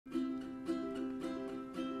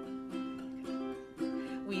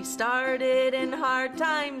We started in hard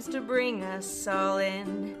times to bring us all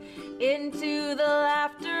in, into the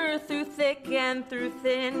laughter through thick and through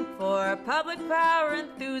thin, for public power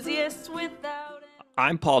enthusiasts without...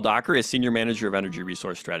 I'm Paul Dockery, a Senior Manager of Energy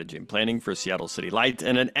Resource Strategy and Planning for Seattle City Light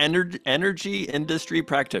and an energy industry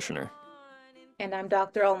practitioner. And I'm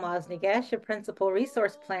Dr. Ahlmahz Negash, a Principal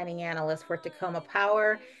Resource Planning Analyst for Tacoma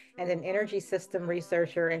Power and an energy system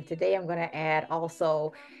researcher. And today I'm going to add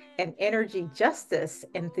also an energy justice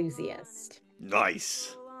enthusiast.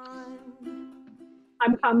 Nice.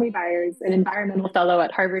 I'm Conleigh Byers, an environmental fellow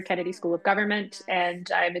at Harvard Kennedy School of Government,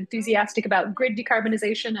 and I'm enthusiastic about grid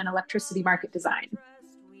decarbonization and electricity market design.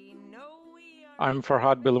 I'm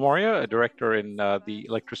Farhad Billimoria, a director in the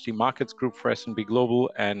Electricity Markets Group for S&P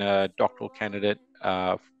Global and a doctoral candidate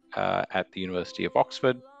at the University of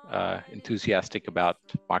Oxford, enthusiastic about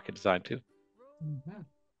market design too. Mm-hmm.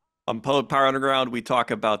 On Public Power Underground, we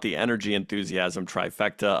talk about the energy enthusiasm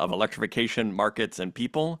trifecta of electrification, markets, and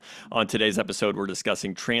people. On today's episode, we're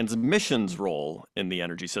discussing transmission's role in the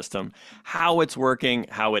energy system, how it's working,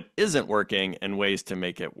 how it isn't working, and ways to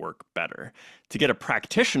make it work better. To get a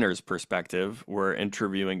practitioner's perspective, we're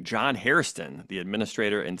interviewing John Hairston, the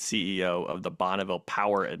administrator and CEO of the Bonneville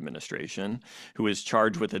Power Administration, who is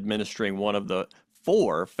charged with administering one of the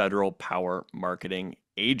 4 federal power marketing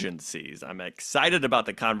agencies. I'm excited about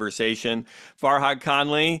the conversation. Farhad,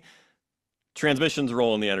 Conleigh, transmission's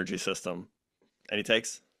role in the energy system. Any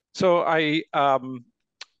takes? So I,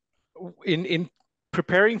 in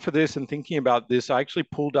preparing for this and thinking about this, I actually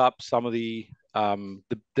pulled up some of the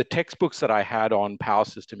textbooks that I had on power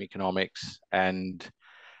system economics, and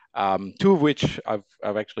 2 of which I've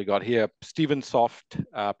actually got here: Stephen Stoft,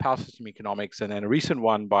 Power System Economics, and then a recent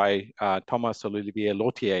one by Thomas-Olivier,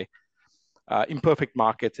 Léautier, Imperfect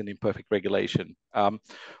Markets and Imperfect Regulation.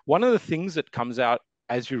 One of the things that comes out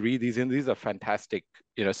as you read these, and these are fantastic,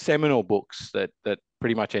 seminal books that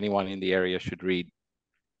pretty much anyone in the area should read,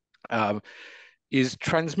 is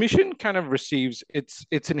transmission kind of receives,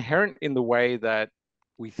 it's inherent in the way that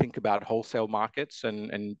we think about wholesale markets,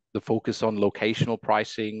 and the focus on locational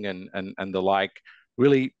pricing and the like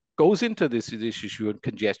really goes into this issue of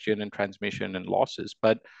congestion and transmission and losses.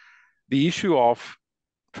 But the issue of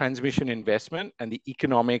transmission investment and the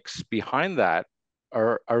economics behind that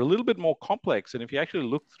are a little bit more complex. And if you actually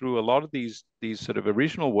look through a lot of these sort of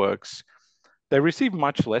original works, they receive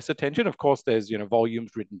much less attention. Of course, there's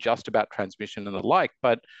volumes written just about transmission and the like,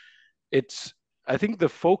 but I think the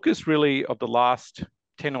focus really of the last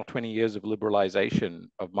 10 or 20 years of liberalization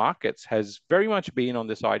of markets has very much been on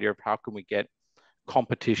this idea of how can we get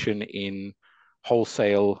competition in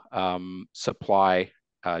wholesale supply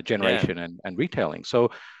generation and retailing.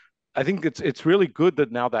 So I think it's really good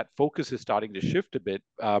that now that focus is starting to shift a bit,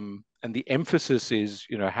 and the emphasis is,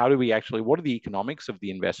 how do we actually, what are the economics of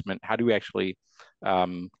the investment? How do we actually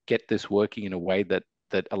get this working in a way that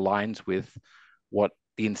aligns with what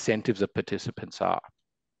the incentives of participants are?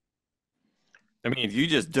 I mean, you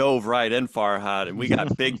just dove right in, Farhad, and we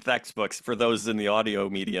got big textbooks. For those in the audio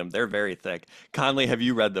medium, they're very thick. Conleigh, have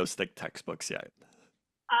you read those thick textbooks yet?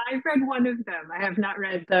 I've read one of them. I have not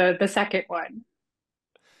read the second one,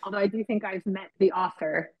 although I do think I've met the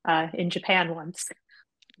author in Japan once.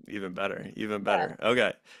 Even better, even better. Yeah.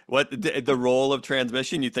 Okay. What the role of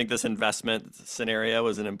transmission? You think this investment scenario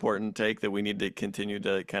is an important take that we need to continue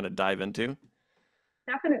to kind of dive into?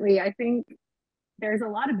 Definitely. I think there's a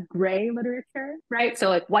lot of gray literature, right? So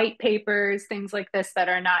like white papers, things like this that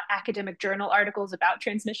are not academic journal articles about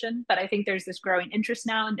transmission. But I think there's this growing interest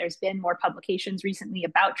now, and there's been more publications recently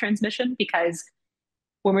about transmission, because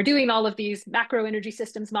when we're doing all of these macro energy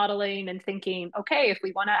systems modeling and thinking, okay, if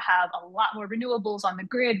we want to have a lot more renewables on the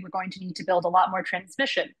grid, we're going to need to build a lot more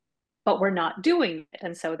transmission, but we're not doing it.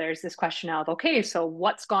 And so there's this question of, okay, so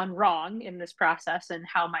what's gone wrong in this process and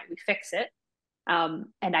how might we fix it?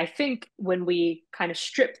 And I think when we kind of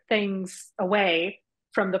strip things away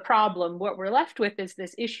from the problem, what we're left with is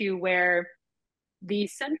this issue where the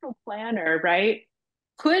central planner, right,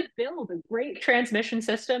 could build a great transmission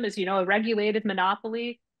system as, a regulated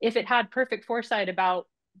monopoly if it had perfect foresight about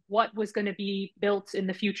what was going to be built in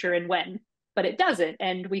the future and when, but it doesn't.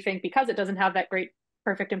 And we think because it doesn't have that great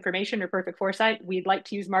perfect information or perfect foresight, we'd like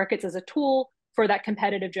to use markets as a tool for that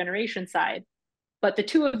competitive generation side. But the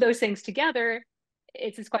 2 of those things together,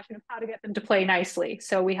 it's this question of how to get them to play nicely.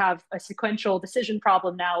 So we have a sequential decision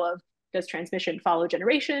problem now of, does transmission follow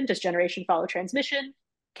generation? Does generation follow transmission?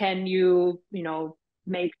 Can you,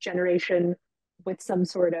 make generation with some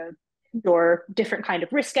sort of or different kind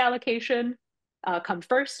of risk allocation come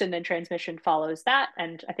first, and then transmission follows that?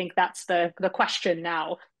 And I think that's the question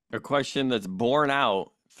now. A question that's borne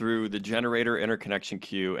out through the generator interconnection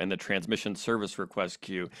queue and the transmission service request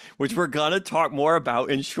queue, which we're going to talk more about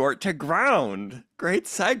in Short to Ground. Great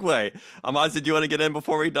segue. Ahlmahz, did you want to get in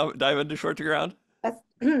before we dive into Short to Ground?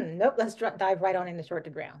 Nope, let's dive right on into Short to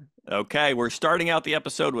Ground. Okay, we're starting out the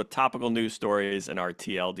episode with topical news stories in our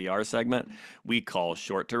TLDR segment we call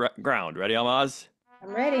Short to Ground. Ready, Ahlmahz? I'm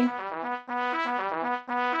ready.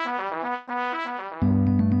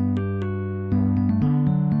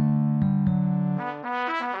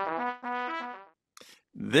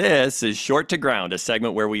 This is Short to Ground, a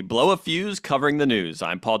segment where we blow a fuse covering the news.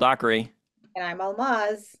 I'm Paul Dockery. And I'm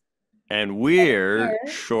Ahlmahz. And we're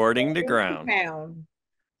shorting to ground.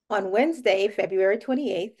 On Wednesday, February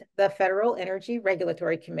 28th, the Federal Energy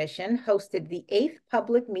Regulatory Commission hosted the 8th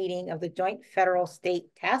public meeting of the Joint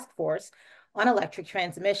Federal-State Task Force on Electric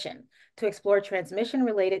Transmission to explore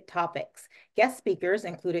transmission-related topics. Guest speakers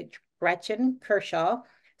included Gretchen Kershaw,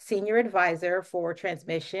 Senior Advisor for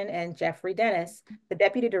Transmission, and Jeffrey Dennis, the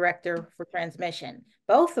Deputy Director for Transmission,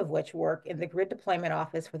 both of which work in the Grid Deployment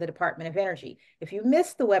Office for the Department of Energy. If you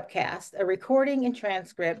missed the webcast, a recording and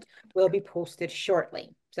transcript will be posted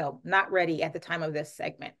shortly. So not ready at the time of this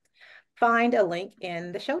segment. Find a link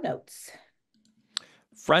in the show notes.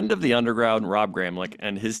 Friend of the Underground, Rob Gramlich,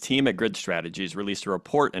 and his team at Grid Strategies released a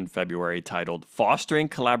report in February titled Fostering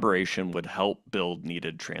Collaboration Would Help Build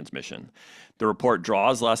Needed Transmission. The report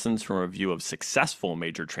draws lessons from a review of successful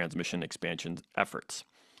major transmission expansion efforts.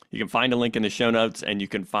 You can find a link in the show notes, and you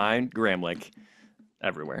can find Gramlich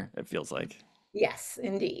everywhere, it feels like. Yes,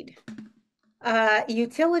 indeed.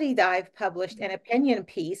 Utility Dive published an opinion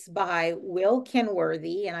piece by Will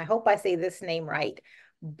Kenworthy, and I hope I say this name right,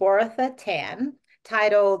 Boratha Tan,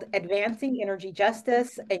 titled Advancing Energy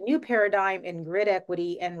Justice, a New Paradigm in Grid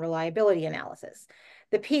Equity and Reliability Analysis.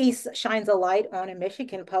 The piece shines a light on a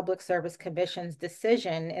Michigan Public Service Commission's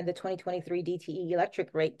decision in the 2023 DTE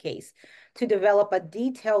electric rate case to develop a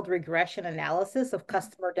detailed regression analysis of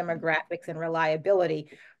customer demographics and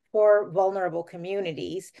reliability for vulnerable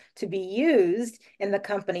communities to be used in the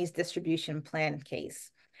company's distribution plan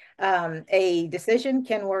case. A decision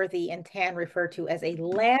Kenworthy and Tan refer to as a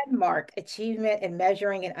landmark achievement in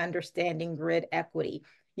measuring and understanding grid equity.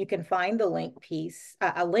 You can find the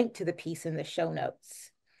a link to the piece in the show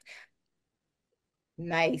notes.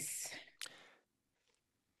 Nice.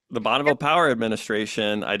 The Bonneville Power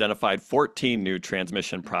Administration identified 14 new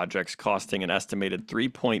transmission projects costing an estimated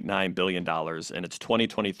 $3.9 billion in its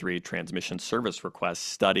 2023 Transmission Service Request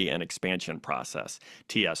Study and Expansion Process,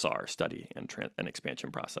 TSR, Study and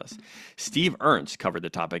Expansion Process. Steve Ernst covered the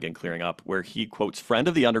topic in Clearing Up, where he quotes friend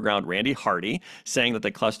of the Underground, Randy Hardy, saying that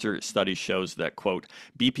the cluster study shows that, quote,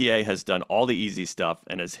 BPA has done all the easy stuff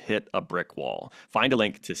and has hit a brick wall. Find a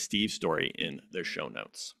link to Steve's story in the show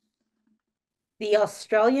notes. The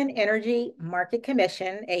Australian Energy Market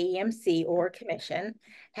Commission, AEMC or Commission,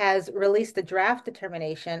 has released a draft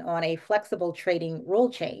determination on a flexible trading rule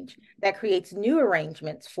change that creates new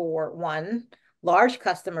arrangements for, one, large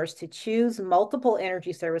customers to choose multiple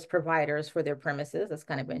energy service providers for their premises. That's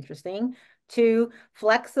kind of interesting. Two,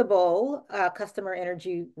 flexible customer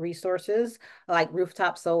energy resources like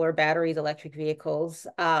rooftop solar, batteries, electric vehicles,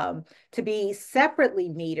 to be separately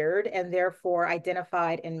metered and therefore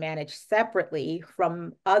identified and managed separately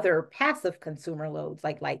from other passive consumer loads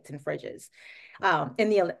like lights and fridges in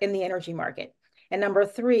the energy market. And number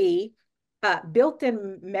three,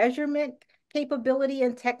 built-in measurement capability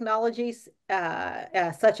and technologies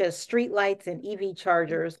such as streetlights and EV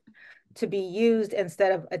chargers to be used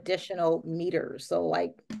instead of additional meters. So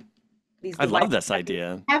like these I love this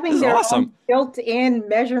idea. Having their own built-in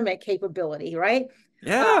measurement capability, right?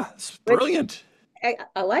 Yeah, it's brilliant.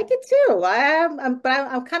 I like it too. But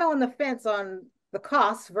I'm kind of on the fence on the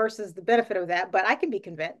cost versus the benefit of that, but I can be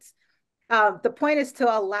convinced. The point is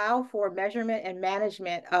to allow for measurement and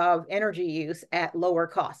management of energy use at lower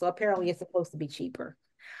cost. So apparently it's supposed to be cheaper.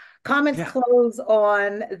 Comments close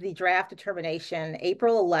on the draft determination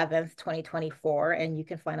April 11th, 2024, and you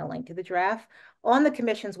can find a link to the draft on the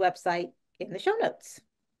Commission's website in the show notes.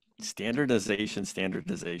 Standardization,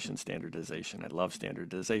 standardization, standardization. I love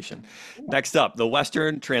standardization. Next up, the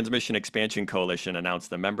Western Transmission Expansion Coalition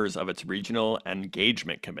announced the members of its Regional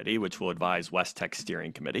Engagement Committee, which will advise West Tech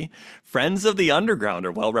Steering Committee. Friends of the Underground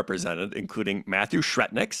are well represented, including Matthew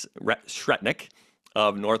Shretnick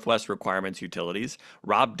of Northwest Requirements Utilities,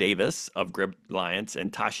 Rob Davis of Grid Alliance, and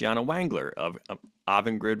Tashiana Wangler of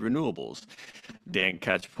Avangrid Renewables. Dan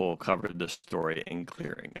Catchpole covered the story in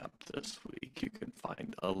Clearing Up this week. You can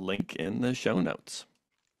find a link in the show notes.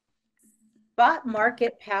 Spot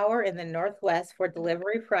market power in the Northwest for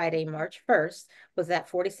delivery Friday, March 1st was at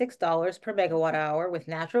 $46 per megawatt hour, with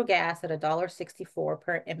natural gas at $1.64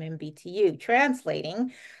 per MMBTU,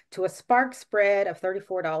 translating to a spark spread of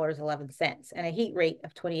 $34.11 and a heat rate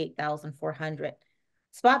of 28,400.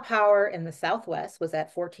 Spot power in the Southwest was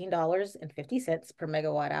at $14.50 per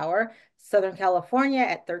megawatt hour, Southern California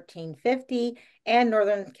at $13.50, and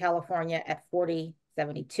Northern California at $40.72.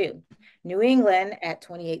 New England at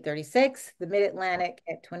 $28.36, the Mid-Atlantic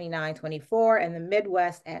at $29.24, and the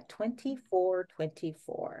Midwest at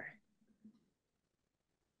 $24.24.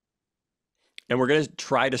 And we're going to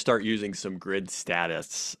try to start using some grid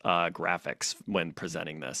status graphics when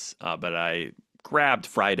presenting this, but I grabbed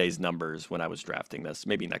Friday's numbers when I was drafting this.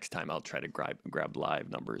 Maybe next time I'll try to grab live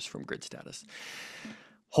numbers from grid status.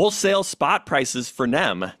 Wholesale spot prices for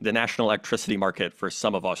NEM, the National Electricity Market for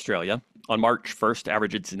some of Australia, on March 1st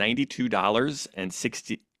averaged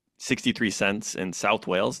 $92.63 in South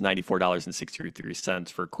Wales,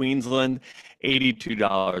 $94.63 for Queensland,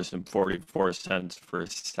 $82.44 for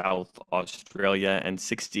South Australia, and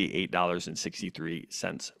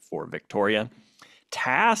 $68.63 for Victoria.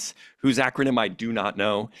 TAS, whose acronym I do not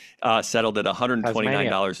know, settled at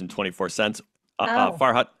 $129.24.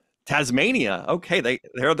 Farhad, Tasmania. Okay,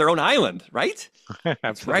 they're their own island, right?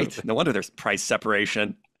 That's right. No wonder there's price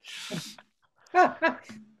separation.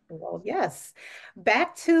 Well, yes.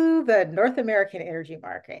 Back to the North American energy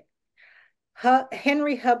market.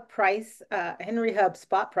 Henry Hub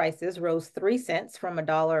spot prices rose 3 cents from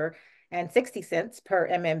 $1.60 per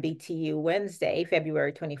MMBTU Wednesday,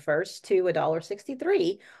 February 21st, to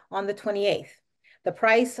 $1.63 on the 28th. The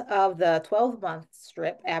price of the 12-month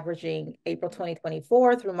strip averaging April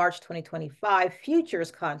 2024 through March 2025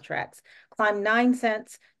 futures contracts climbed 9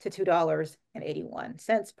 cents to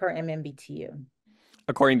 $2.81 per MMBTU.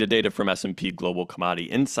 According to data from S&P Global Commodity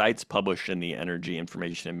Insights published in the Energy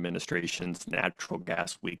Information Administration's Natural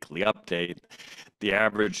Gas Weekly Update, the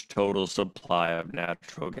average total supply of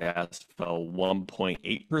natural gas fell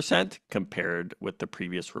 1.8% compared with the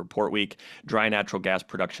previous report week. Dry natural gas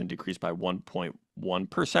production decreased by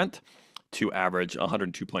 1.1% to average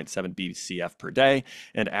 102.7 BCF per day,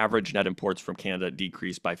 and average net imports from Canada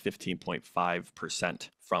decreased by 15.5%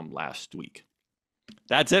 from last week.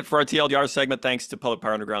 That's it for our TLDR segment. Thanks to Public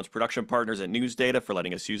Power Underground's production partners at News Data for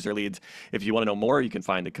letting us use their leads. If you want to know more, you can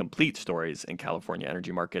find the complete stories in California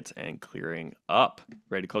energy markets and clearing up.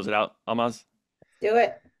 Ready to close it out, Ahlmahz? Do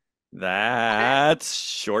it. That's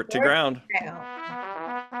short to ground.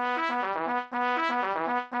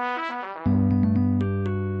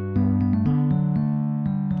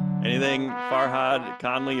 Anything, Farhad,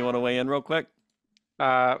 Conleigh, you want to weigh in real quick?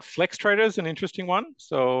 Flex trader is an interesting one.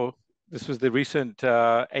 So this was the recent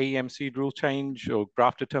AEMC rule change or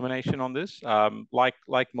draft determination on this. Like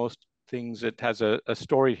most things, it has a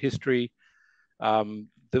storied history. The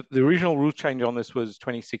original rule change on this was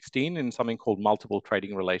 2016 in something called multiple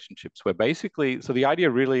trading relationships, where basically, so the idea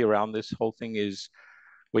really around this whole thing is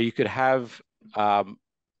where you could have,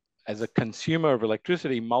 as a consumer of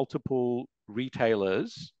electricity, multiple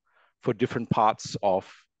retailers for different parts of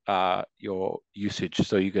your usage.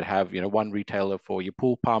 So you could have, one retailer for your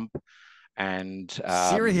pool pump and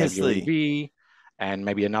maybe your EV, and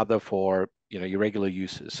maybe another for, your regular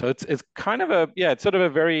uses. So it's kind of it's sort of a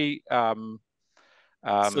very so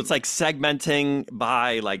it's like segmenting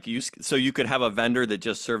by use. So you could have a vendor that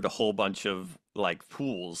just served a whole bunch of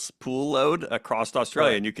pool load across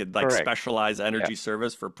Australia, and you could specialize energy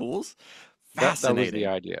service for pools. Fascinating. That was the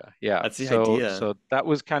idea. Yeah, that's the idea. So that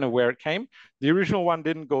was kind of where it came. The original one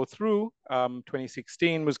didn't go through.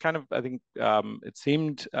 2016 was kind of, I think, it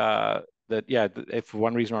seemed that if for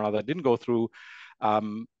one reason or another it didn't go through.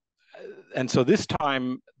 And so this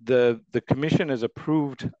time the commission has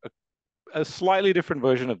approved a slightly different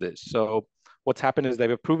version of this. So what's happened is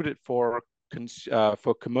they've approved it for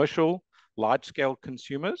commercial large-scale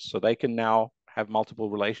consumers, so they can now have multiple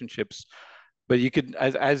relationships. But you could,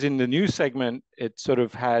 as in the new segment, it sort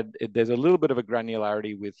of there's a little bit of a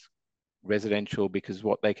granularity with residential, because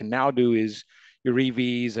what they can now do is your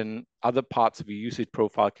EVs and other parts of your usage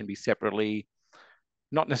profile can be separately,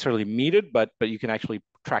 not necessarily metered, but you can actually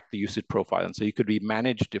track the usage profile. And so you could be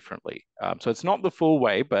managed differently. So it's not the full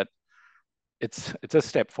way, but it's a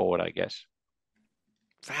step forward, I guess.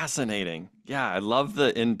 Fascinating. Yeah, I love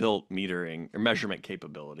the inbuilt metering or measurement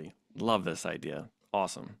capability. Love this idea.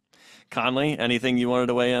 Awesome. Conleigh, anything you wanted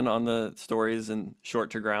to weigh in on the stories in short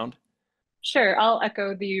to ground? Sure. I'll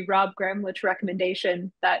echo the Rob Gramlich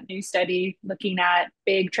recommendation. That new study looking at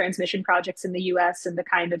big transmission projects in the US and the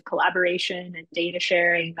kind of collaboration and data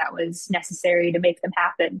sharing that was necessary to make them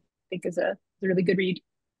happen, I think is a really good read.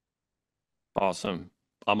 Awesome.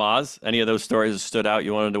 Ahlmahz, any of those stories that stood out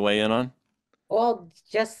you wanted to weigh in on? Well,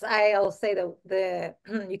 I'll say the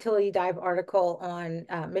utility dive article on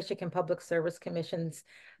Michigan Public Service Commission's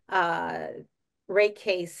uh, rate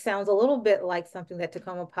case sounds a little bit like something that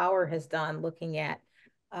Tacoma Power has done, looking at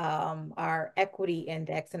our equity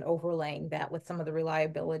index and overlaying that with some of the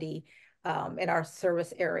reliability in our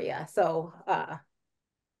service area. So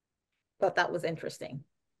thought that was interesting.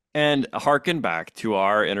 And harken back to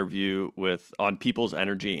our interview on People's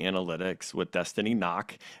Energy Analytics with Destiny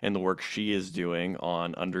Knock and the work she is doing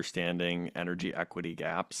on understanding energy equity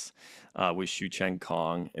gaps with Shu-Cheng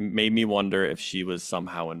Kong. It made me wonder if she was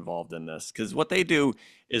somehow involved in this, because what they do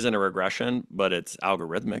isn't a regression, but it's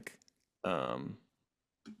algorithmic.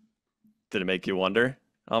 Did it make you wonder,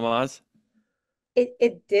 Ahlmahz?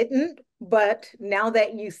 It didn't, but now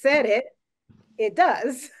that you said it, it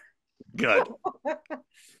does. Good.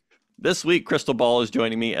 This week, Crystal Ball is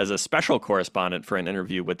joining me as a special correspondent for an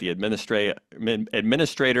interview with the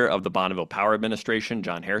administrator of the Bonneville Power Administration,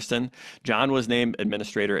 John Hairston. John was named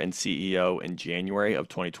administrator and CEO in January of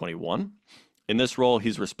 2021. In this role,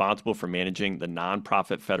 he's responsible for managing the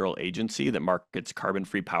nonprofit federal agency that markets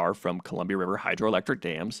carbon-free power from Columbia River hydroelectric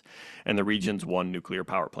dams and the region's one nuclear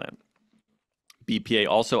power plant. BPA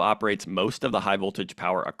also operates most of the high voltage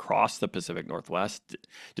power across the Pacific Northwest,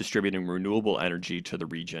 distributing renewable energy to the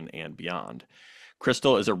region and beyond.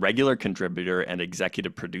 Crystal is a regular contributor and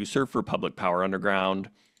executive producer for Public Power Underground.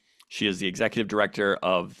 She is the executive director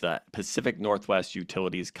of the Pacific Northwest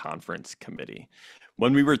Utilities Conference Committee.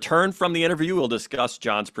 When we return from the interview, we'll discuss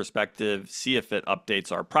John's perspective, see if it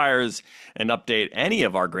updates our priors, and update any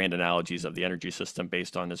of our grand analogies of the energy system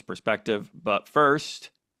based on his perspective. But first,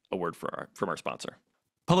 a word from our sponsor.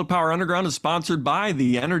 Public Power Underground is sponsored by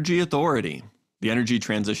the Energy Authority. The energy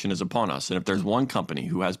transition is upon us, and if there's one company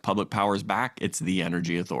who has public power's back, it's the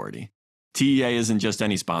Energy Authority. TEA isn't just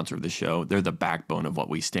any sponsor of the show, they're the backbone of what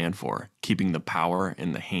we stand for, keeping the power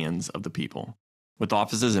in the hands of the people. With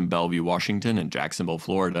offices in Bellevue, Washington, and Jacksonville,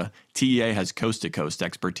 Florida, TEA has coast-to-coast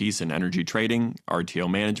expertise in energy trading,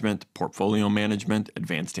 RTO management, portfolio management,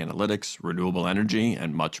 advanced analytics, renewable energy,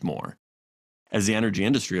 and much more. As the energy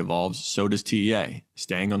industry evolves, so does TEA,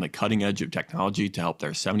 staying on the cutting edge of technology to help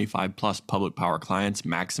their 75-plus public power clients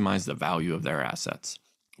maximize the value of their assets.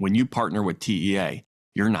 When you partner with TEA,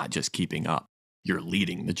 you're not just keeping up, you're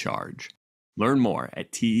leading the charge. Learn more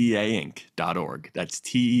at teainc.org. That's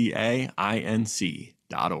teainc.org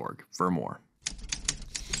for more.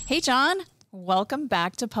 Hey, John. Welcome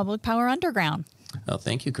back to Public Power Underground. Oh,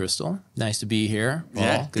 thank you, Crystal. Nice to be here. Paul.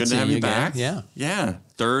 Yeah, good to have you back. Again. Yeah.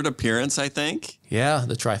 Third appearance, I think. Yeah,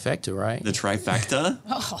 the trifecta, right? The trifecta.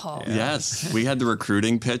 Oh. Yeah. Yes. We had the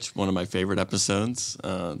recruiting pitch, one of my favorite episodes,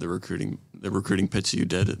 the recruiting pitch you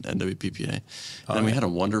did at NWPPA. And we had a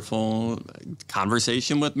wonderful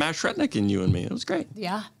conversation with Matt Shretnick and you and me. It was great.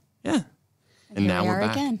 Yeah. Yeah. And now we're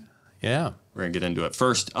back. Again. Yeah. We're going to get into it.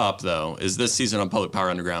 First up, though, is this season on Public Power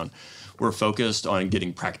Underground. We're focused on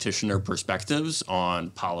getting practitioner perspectives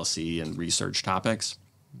on policy and research topics.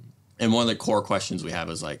 And one of the core questions we have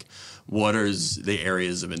is like, what are the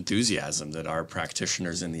areas of enthusiasm that our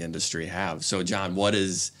practitioners in the industry have? So, John,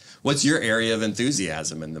 what's your area of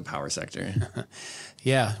enthusiasm in the power sector?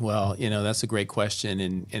 Yeah, well, that's a great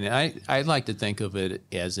question, and I'd like to think of it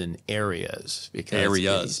as in areas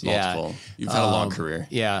because multiple. Yeah, You've had a long career.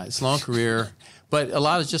 Yeah, it's a long career, but a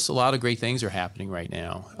lot of great things are happening right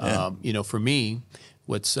now. Yeah. For me,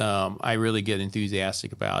 what's I really get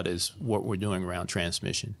enthusiastic about is what we're doing around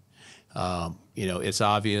transmission. It's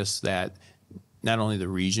obvious that not only the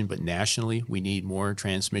region but nationally we need more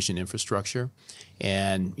transmission infrastructure,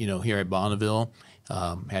 and here at Bonneville.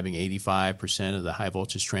 Having 85% of the high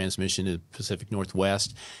voltage transmission in the Pacific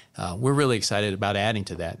Northwest. We're really excited about adding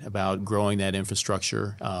to that, about growing that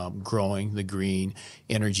infrastructure, growing the green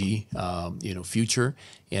energy, future.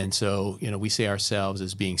 And so, we see ourselves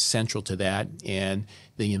as being central to that, and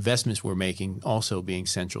the investments we're making also being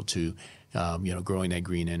central to growing that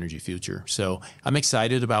green energy future. So I'm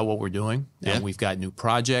excited about what we're doing. Yeah. We've got new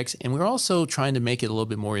projects, and we're also trying to make it a little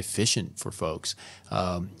bit more efficient for folks.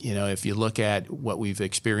 If you look at what we've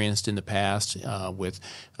experienced in the past with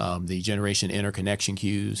the generation interconnection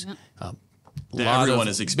queues, everyone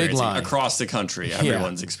is experiencing across the country.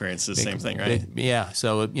 Everyone's experienced the same thing, right?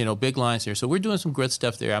 So big lines there. So we're doing some good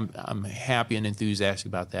stuff there. I'm happy and enthusiastic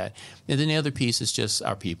about that. And then the other piece is just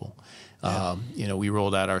our people. We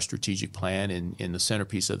rolled out our strategic plan, and the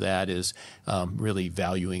centerpiece of that is really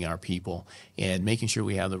valuing our people and making sure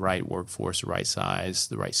we have the right workforce, the right size,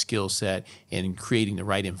 the right skill set, and creating the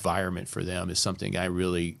right environment for them is something I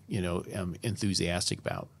really, am enthusiastic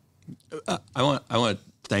about. I want to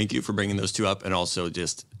thank you for bringing those two up, and also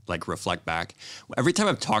just like reflect back. Every time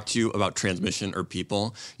I've talked to you about transmission or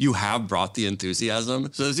people, you have brought the enthusiasm.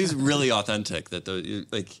 So this is really authentic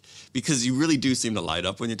because you really do seem to light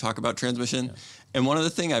up when you talk about transmission. Yeah. And one of the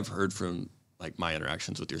things I've heard from like my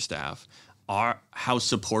interactions with your staff are how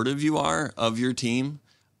supportive you are of your team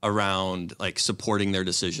around like supporting their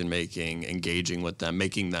decision making, engaging with them,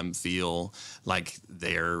 making them feel like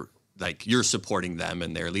you're supporting them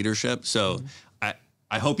and their leadership. So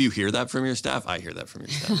I hope you hear that from your staff. I hear that from your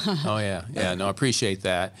staff. Oh, yeah. Yeah, no, I appreciate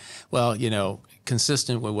that. Well,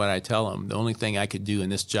 consistent with what I tell them, the only thing I could do in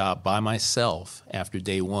this job by myself after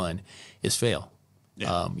day one is fail.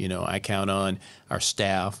 Yeah. I count on our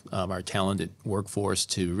staff, our talented workforce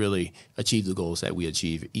to really achieve the goals that we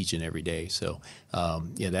achieve each and every day. So,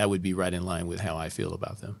 that would be right in line with how I feel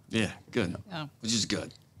about them. Yeah, good. Yeah. Which is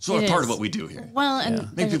good. So part of what we do here. Well,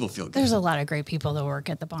 and make people feel good. There's a lot of great people that work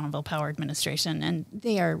at the Bonneville Power Administration, and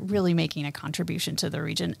they are really making a contribution to the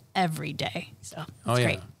region every day. So it's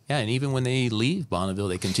great. Yeah, and even when they leave Bonneville,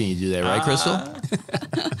 they continue to do that, right, Crystal?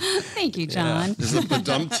 Thank you, John. Yeah. There's a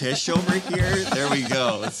dumb tish over here. There we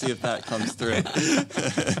go. Let's see if that comes through.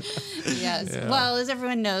 Yes. Yeah. Well, as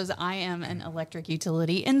everyone knows, I am an electric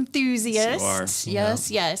utility enthusiast. You are.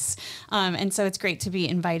 Yes. And so it's great to be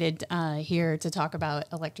invited here to talk about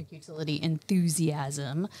electric utility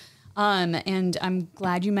enthusiasm. And I'm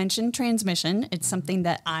glad you mentioned transmission. It's something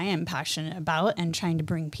that I am passionate about and trying to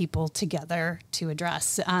bring people together to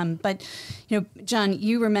address. But, John,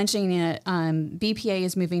 you were mentioning it. BPA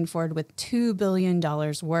is moving forward with $2 billion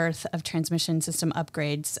worth of transmission system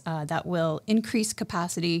upgrades that will increase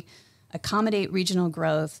capacity, accommodate regional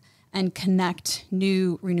growth, and connect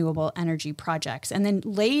new renewable energy projects. And then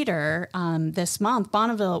later this month,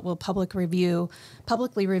 Bonneville will publicly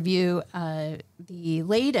review the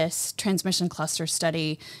latest transmission cluster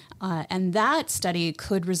study, and that study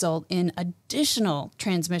could result in additional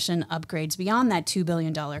transmission upgrades beyond that $2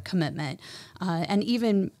 billion commitment, and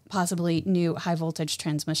even possibly new high voltage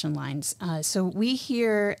transmission lines. So we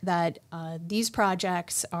hear that these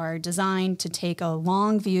projects are designed to take a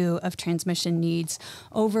long view of transmission needs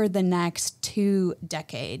over the next 2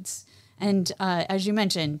 decades. And as you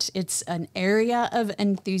mentioned, it's an area of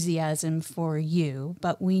enthusiasm for you,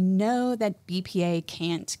 but we know that BPA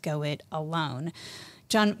can't go it alone.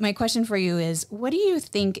 John, my question for you is, what do you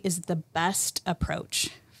think is the best approach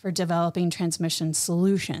for developing transmission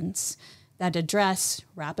solutions that address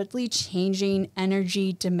rapidly changing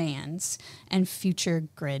energy demands and future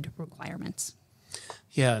grid requirements?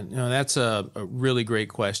 Yeah, that's a really great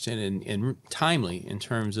question and timely in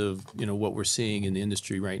terms of, what we're seeing in the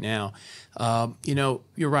industry right now.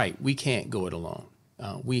 You're right. We can't go it alone.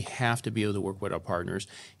 We have to be able to work with our partners.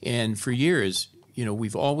 And for years,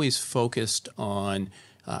 we've always focused on,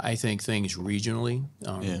 I think, things regionally,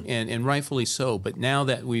 and rightfully so. But now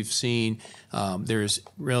that we've seen there's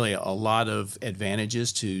really a lot of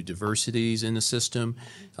advantages to diversities in the system,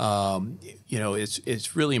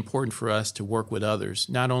 it's really important for us to work with others,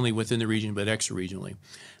 not only within the region, but extra-regionally.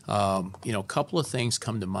 A couple of things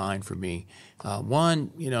come to mind for me.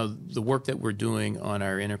 One, the work that we're doing on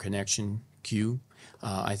our interconnection queue,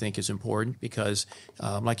 I think is important because,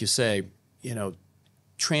 like you say,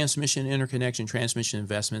 transmission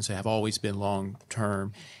investments have always been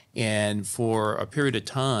long-term. And for a period of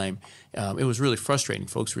time, it was really frustrating.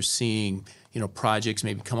 Folks were seeing, projects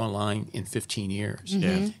maybe come online in 15 years.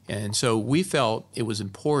 Mm-hmm. And so we felt it was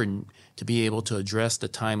important to be able to address the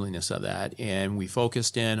timeliness of that. And we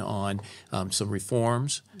focused in on some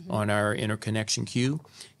reforms on our interconnection queue.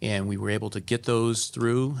 And we were able to get those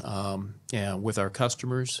through with our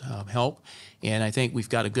customers' help. And I think we've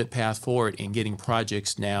got a good path forward in getting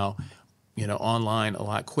projects now online a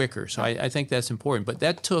lot quicker. So I think that's important. But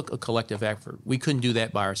that took a collective effort. We couldn't do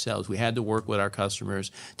that by ourselves. We had to work with our customers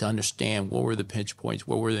to understand what were the pinch points,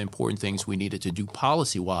 what were the important things we needed to do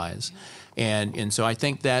policy-wise. And so I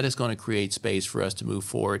think that is going to create space for us to move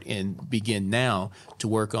forward and begin now to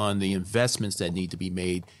work on the investments that need to be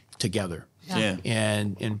made together. Yeah.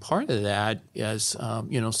 And part of that is,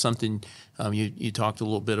 something you talked a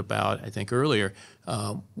little bit about, I think, earlier.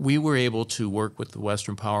 We were able to work with the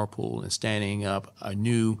Western Power Pool in standing up a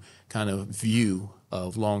new kind of view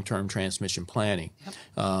of long-term transmission planning.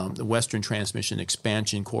 Yep. The Western Transmission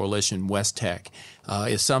Expansion Coalition, WestTech,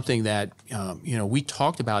 is something that, we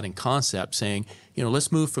talked about in concept, saying,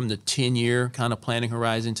 let's move from the 10-year kind of planning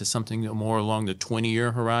horizon to something more along the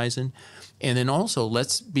 20-year horizon. And then also,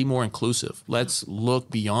 let's be more inclusive. Let's look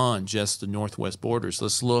beyond just the Northwest borders.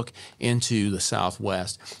 Let's look into the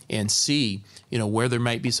Southwest and see, where there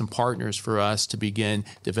might be some partners for us to begin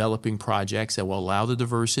developing projects that will allow the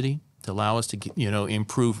diversity, to allow us to get,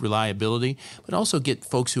 improve reliability, but also get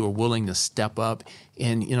folks who are willing to step up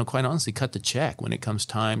and, quite honestly, cut the check when it comes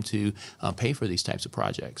time to pay for these types of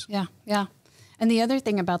projects. Yeah, yeah. And the other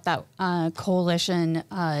thing about that coalition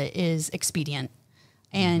is expedient,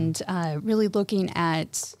 and really looking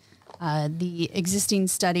at the existing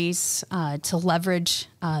studies to leverage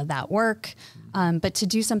that work, but to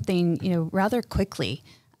do something, rather quickly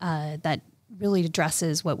that really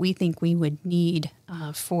addresses what we think we would need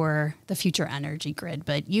for the future energy grid.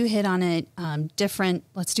 But you hit on it, different.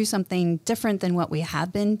 Let's do something different than what we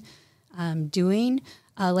have been doing.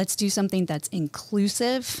 Let's do something that's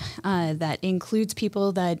inclusive, that includes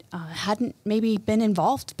people that hadn't maybe been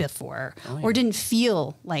involved before or didn't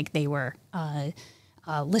feel like they were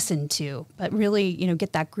listened to, but really,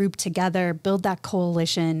 get that group together, build that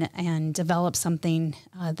coalition, and develop something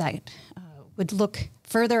that would look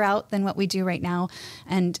further out than what we do right now.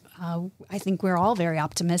 And I think we're all very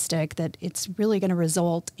optimistic that it's really going to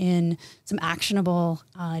result in some actionable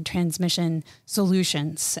transmission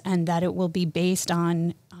solutions, and that it will be based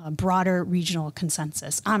on broader regional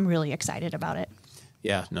consensus. I'm really excited about it.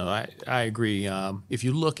 Yeah, no, I agree. If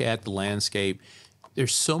you look at the landscape,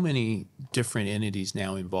 there's so many different entities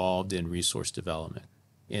now involved in resource development,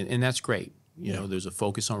 and that's great. There's a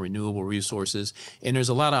focus on renewable resources, and there's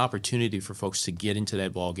a lot of opportunity for folks to get into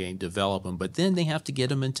that ballgame, develop them, but then they have to get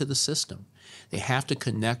them into the system. They have to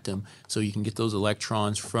connect them so you can get those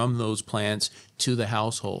electrons from those plants to the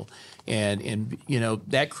household. And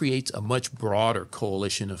that creates a much broader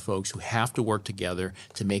coalition of folks who have to work together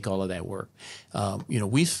to make all of that work.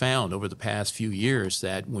 We've found over the past few years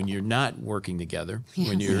that when you're not working together,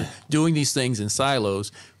 when you're doing these things in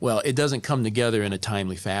silos, well, it doesn't come together in a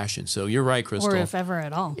timely fashion. So you're right, Crystal. Or if ever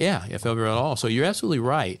at all. Yeah, if ever at all. So you're absolutely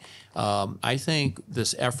right. I think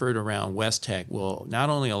this effort around West Tech will not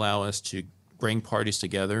only allow us to bring parties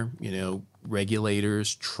together,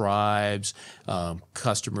 regulators, tribes,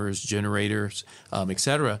 customers, generators, et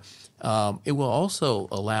cetera. It will also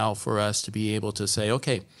allow for us to be able to say,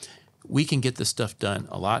 okay, we can get this stuff done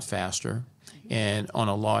a lot faster and on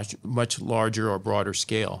a much larger or broader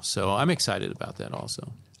scale. So I'm excited about that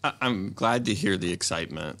also. I'm glad to hear the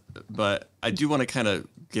excitement, but I do want to kind of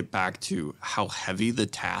get back to how heavy the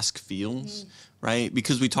task feels, right?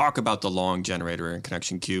 Because we talk about the long generator and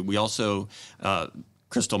connection queue. We also,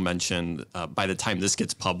 Crystal mentioned, by the time this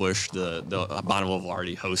gets published, the Bonneville have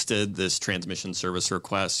already hosted this transmission service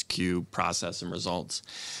request queue process and results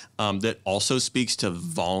that also speaks to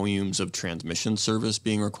volumes of transmission service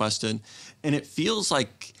being requested. And it feels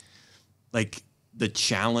like the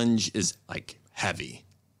challenge is heavy.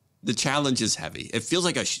 The challenge is heavy. It feels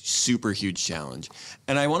like a super huge challenge.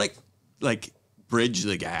 And I want to bridge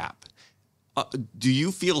the gap. Do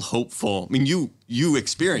you feel hopeful? I mean, you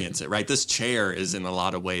experience it, right? This chair is in a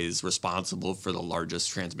lot of ways responsible for the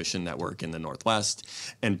largest transmission network in the Northwest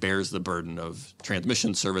and bears the burden of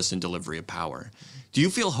transmission service and delivery of power. Do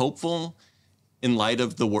you feel hopeful in light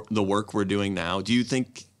of the work we're doing now? Do you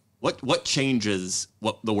think what changes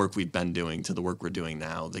what the work we've been doing to the work we're doing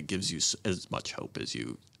now that gives you as much hope as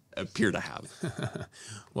you appear to have?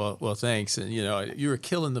 Well, thanks. And you were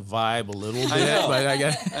killing the vibe a little bit.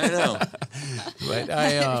 I know. But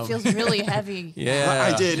it feels really heavy.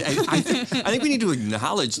 Yeah, I did. I think we need to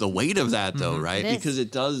acknowledge the weight of that, though, right? Because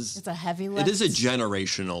it does. It's a heavy lift. It is a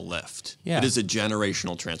generational lift. Yeah. It is a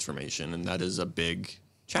generational transformation, and that is a big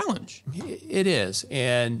challenge. It is,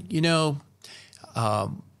 and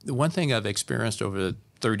the one thing I've experienced over the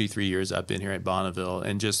 33 years I've been here at Bonneville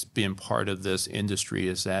and just being part of this industry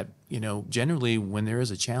is that, generally when there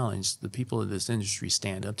is a challenge, the people of this industry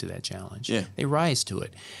stand up to that challenge. Yeah. They rise to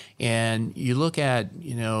it. And you look at,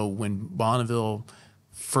 when Bonneville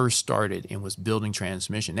first started and was building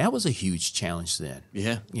transmission, that was a huge challenge then.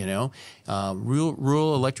 Yeah.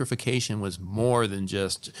 Rural electrification was more than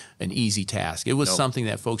just an easy task. It was something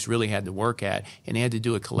that folks really had to work at, and they had to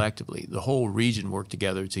do it collectively. The whole region worked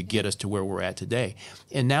together to get us to where we're at today.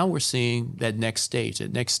 And now we're seeing that next stage,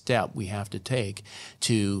 that next step we have to take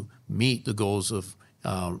to meet the goals of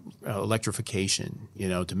electrification,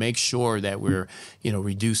 to make sure that we're,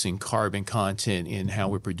 reducing carbon content in how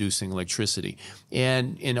we're producing electricity.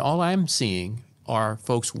 And all I'm seeing are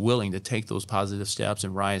folks willing to take those positive steps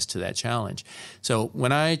and rise to that challenge. So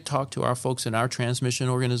when I talk to our folks in our transmission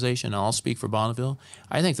organization, and I'll speak for Bonneville,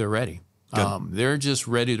 I think they're ready. They're just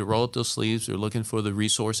ready to roll up those sleeves. They're looking for the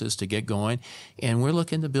resources to get going. And we're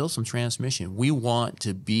looking to build some transmission. We want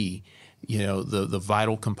to be the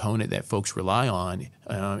vital component that folks rely on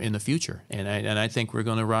in the future. And I think we're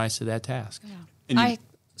going to rise to that task. Yeah.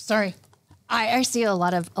 I see a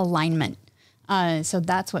lot of alignment So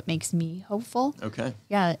that's what makes me hopeful. Okay.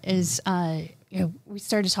 Yeah, we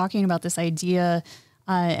started talking about this idea,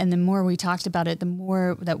 and the more we talked about it, the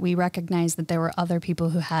more that we recognized that there were other people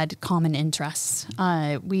who had common interests.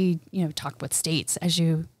 We talked with states, as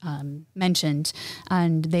you mentioned,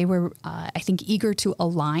 and they were, I think, eager to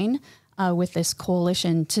align with this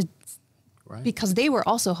coalition because they were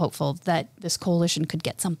also hopeful that this coalition could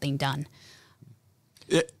get something done.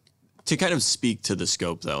 To kind of speak to the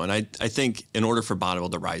scope, though, and I think in order for Bonneville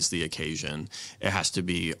to rise to the occasion, it has to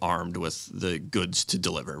be armed with the goods to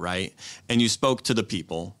deliver, right? And you spoke to the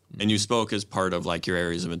people, and you spoke as part of like your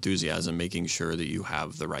areas of enthusiasm, making sure that you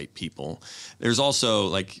have the right people. There's also,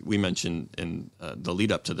 like we mentioned in the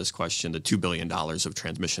lead up to this question, the $2 billion of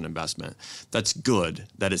transmission investment. That's good.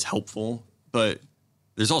 That is helpful. But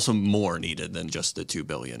there's also more needed than just the $2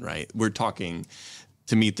 billion, right? We're talking,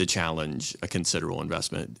 to meet the challenge, a considerable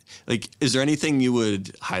investment. Like, is there anything you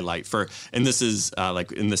would highlight for, and this is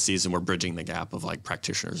like in this season, we're bridging the gap of like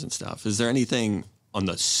practitioners and stuff. Is there anything on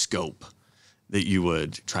the scope that you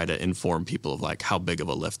would try to inform people of like how big of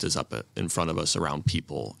a lift is up in front of us around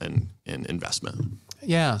people and investment?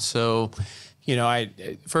 Yeah. So,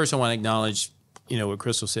 first I want to acknowledge, what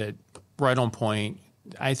Crystal said, right on point.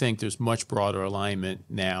 I think there's much broader alignment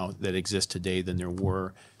now that exists today than there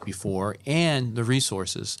were before, and the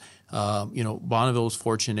resources. Bonneville is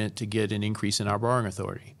fortunate to get an increase in our borrowing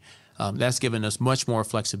authority. That's given us much more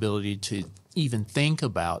flexibility to even think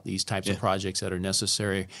about these types of projects that are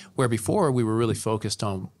necessary, where before we were really focused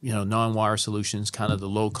on, non-wire solutions, kind of the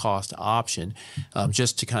low-cost option,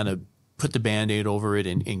 just to kind of put the Band-Aid over it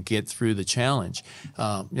and get through the challenge.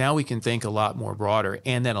 Now we can think a lot more broader,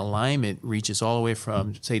 and that alignment reaches all the way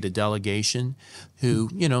from, say, the delegation who,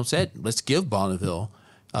 said, let's give Bonneville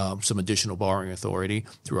some additional borrowing authority,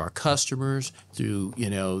 through our customers, through,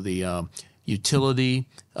 the utility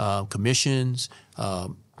commissions.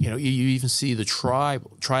 You even see the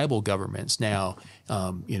tribal governments now,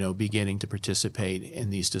 beginning to participate in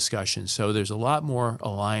these discussions. So there's a lot more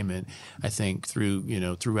alignment, I think,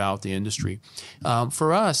 throughout the industry.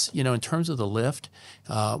 For us, in terms of the lift,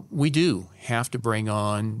 we do have to bring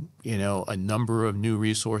on, a number of new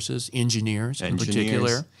resources, engineers in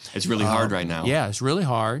particular. It's really hard right now. Yeah, it's really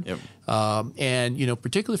hard. Yep. And,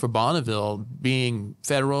 particularly for Bonneville, being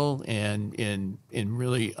federal and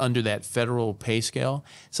really under that federal pay scale,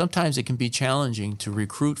 sometimes it can be challenging to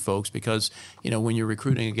recruit folks because, when you're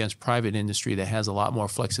recruiting against private industry that has a lot more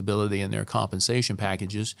flexibility in their compensation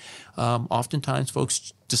packages, oftentimes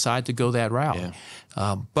folks decide to go that route.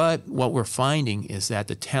 Yeah. But what we're finding is that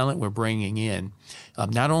the talent we're bringing in,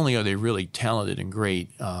 not only are they really talented and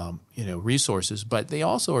great, resources, but they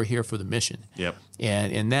also are here for the mission. Yep.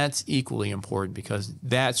 And that's equally important because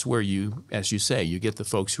that's where you, as you say, you get the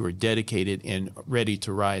folks who are dedicated and ready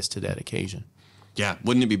to rise to that occasion. Yeah.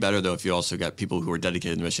 Wouldn't it be better, though, if you also got people who are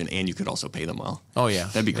dedicated to the mission and you could also pay them well? Oh, yeah.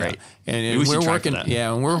 That'd be great. Yeah. And we're working,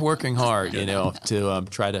 and we're working hard, to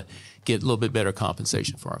try to get a little bit better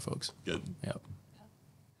compensation for our folks. Good. Yeah.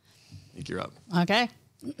 I think you're up. Okay.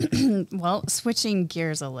 Well, switching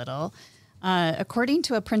gears a little, according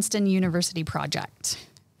to a Princeton University project,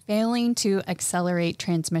 failing to accelerate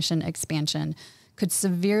transmission expansion could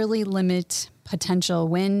severely limit potential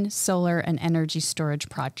wind, solar, and energy storage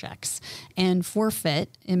projects and forfeit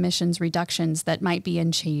emissions reductions that might be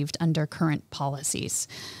achieved under current policies.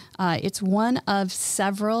 It's one of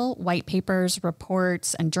several white papers,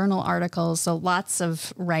 reports, and journal articles, so lots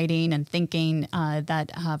of writing and thinking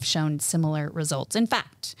that have shown similar results. In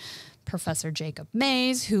fact, Professor Jacob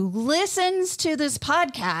Mays, who listens to this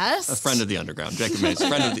podcast. A friend of the underground. Jacob Mays,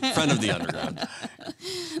 friend of the underground.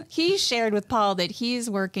 He shared with Paul that he's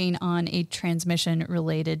working on a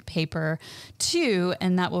transmission-related paper too,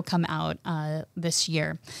 and that will come out this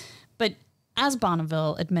year. But as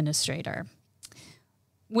Bonneville administrator,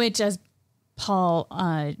 which, as Paul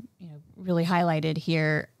really highlighted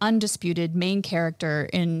here, undisputed main character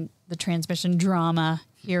in the transmission drama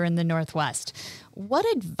here in the Northwest, what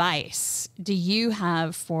advice do you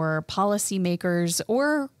have for policymakers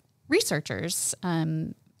or researchers,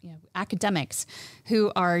 academics,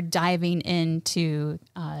 who are diving into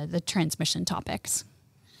the transmission topics?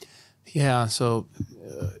 Yeah, so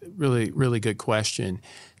really, really good question.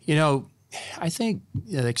 I think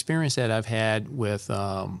the experience that I've had with,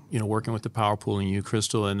 working with the power pool and you,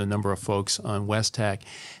 Crystal, and a number of folks on West Tech,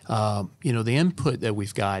 the input that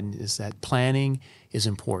we've gotten is that planning is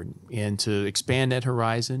important, and to expand that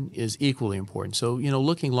horizon is equally important. So,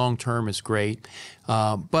 looking long-term is great,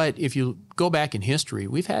 but if you go back in history,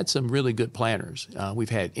 we've had some really good planners. We've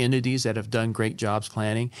had entities that have done great jobs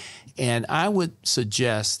planning, and I would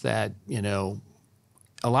suggest that,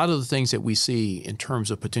 a lot of the things that we see in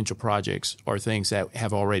terms of potential projects are things that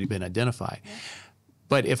have already been identified.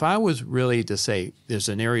 But if I was really to say there's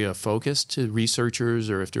an area of focus to researchers,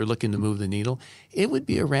 or if they're looking to move the needle, it would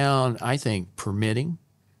be around, I think, permitting.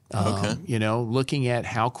 Looking at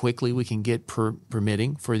how quickly we can get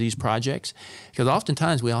permitting for these projects. Because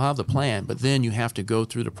oftentimes we all have the plan, but then you have to go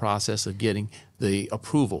through the process of getting the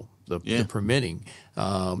approval, the permitting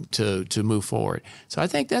to move forward. So I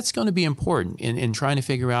think that's going to be important in trying to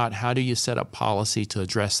figure out how do you set up policy to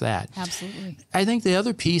address that. Absolutely. I think the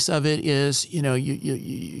other piece of it is,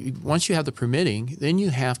 you once you have the permitting, then you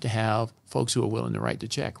have to have folks who are willing to write the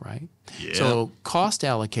check, right? Yeah. So cost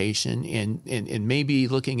allocation and maybe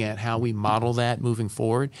looking at how we model that moving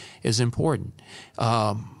forward is important.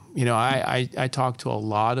 I talk to a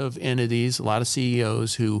lot of entities, a lot of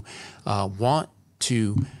CEOs who want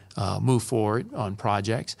to move forward on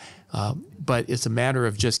projects, but it's a matter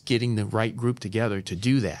of just getting the right group together to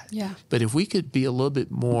do that. Yeah. But if we could be a little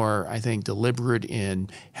bit more, I think, deliberate in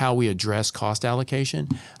how we address cost allocation,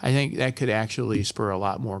 I think that could actually spur a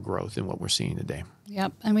lot more growth than what we're seeing today.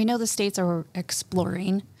 Yep. And we know the states are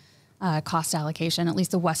exploring cost allocation, at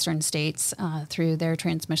least the western states, through their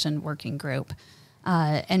transmission working group.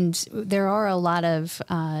 And there are a lot of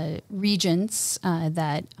regions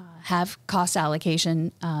that have cost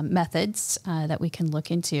allocation methods that we can look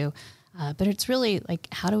into. But it's really like,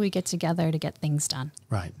 how do we get together to get things done?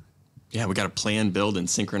 Right. Yeah, we got to plan, build, and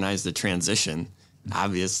synchronize the transition.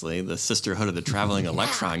 Obviously, the sisterhood of the traveling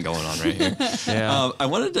electron going on right here. Yeah. I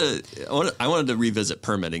wanted to revisit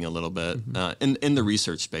permitting a little bit. In the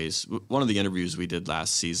research space, one of the interviews we did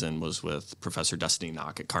last season was with Professor Destiny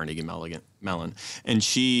Knock at Carnegie Mellon, and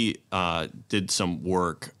she did some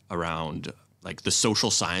work around like the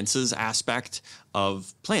social sciences aspect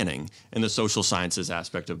of planning and the social sciences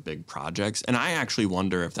aspect of big projects. And I actually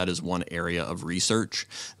wonder if that is one area of research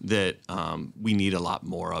that we need a lot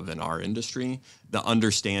more of in our industry, the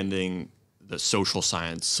understanding the social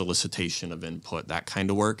science solicitation of input, that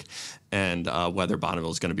kind of work, and whether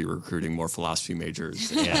Bonneville is going to be recruiting more philosophy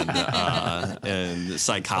majors and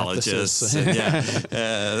psychologists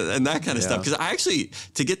and that kind of stuff. Because I actually,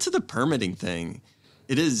 to get to the permitting thing,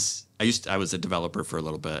 I was a developer for a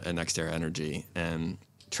little bit at NextEra Energy, and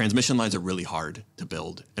transmission lines are really hard to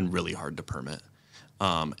build and really hard to permit.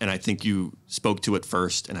 And I think you spoke to it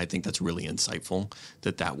first, and I think that's really insightful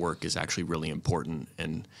that work is actually really important,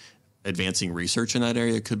 and advancing research in that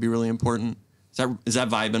area could be really important. Is that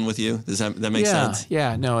vibing with you? Does that make sense?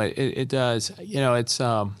 Yeah, no, it does. It's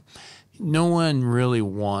no one really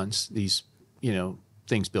wants these,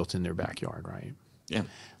 things built in their backyard, right? Yeah.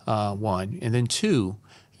 One, and then two,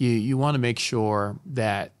 you want to make sure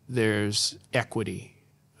that there's equity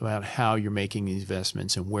about how you're making these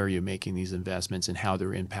investments and where you're making these investments and how they're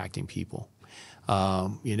impacting people.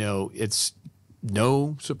 It's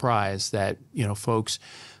no surprise that, folks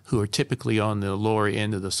who are typically on the lower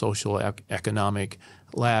end of the social economic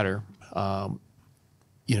ladder,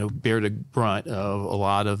 bear the brunt of a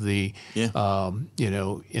lot of the,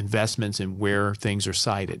 investments in where things are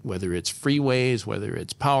sited, whether it's freeways, whether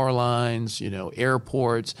it's power lines,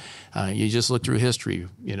 airports. You just look through history,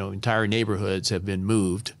 entire neighborhoods have been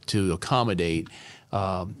moved to accommodate,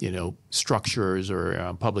 structures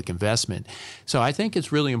or public investment. So I think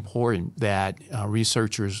it's really important that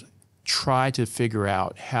researchers try to figure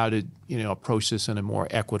out how to, approach this on a more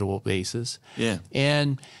equitable basis. Yeah.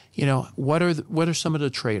 And, what are some of the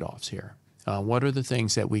trade-offs here? What are the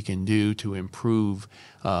things that we can do to improve,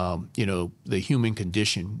 the human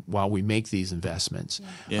condition while we make these investments?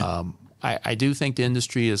 Yeah. I do think the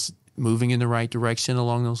industry is moving in the right direction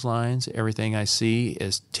along those lines. Everything I see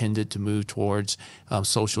is tended to move towards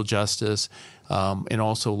social justice and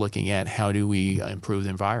also looking at how do we improve the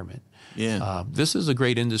environment. Yeah. This is a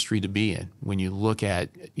great industry to be in when you look at,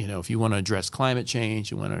 if you want to address climate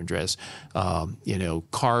change, you want to address,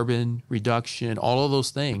 carbon reduction, all of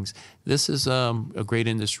those things. This is a great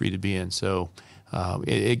industry to be in. So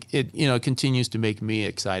it continues to make me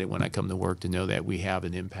excited when I come to work to know that we have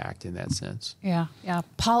an impact in that sense. Yeah.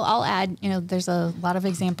 Paul, I'll add, there's a lot of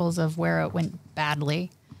examples of where it went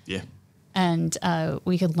badly. Yeah. And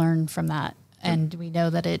we could learn from that. And we know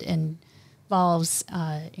that it involves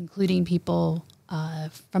including people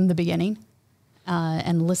from the beginning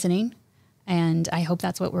and listening. And I hope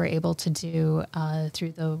that's what we're able to do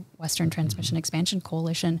through the Western Transmission Expansion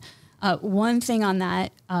Coalition. One thing on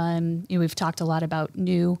that, we've talked a lot about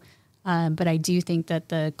new, but I do think that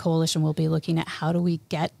the coalition will be looking at how do we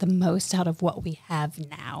get the most out of what we have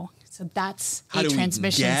now. So that's How a do we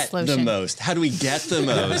transmission get solution. the most? How do we get the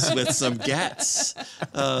most with some gets?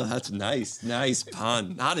 That's nice. Nice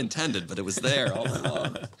pun. Not intended, but it was there all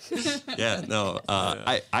along. Yeah, no.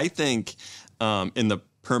 I think in the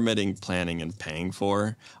permitting, planning, and paying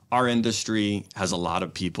for, our industry has a lot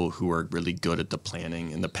of people who are really good at the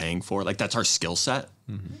planning and the paying for. Like, that's our skill set.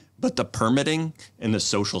 Mm-hmm. But the permitting and the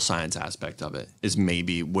social science aspect of it is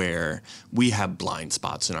maybe where we have blind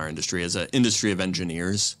spots in our industry as an industry of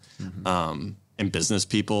engineers and business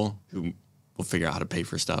people who will figure out how to pay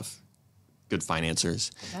for stuff, good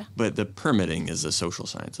financiers. Okay. But the permitting is a social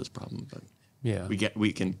sciences problem. But yeah,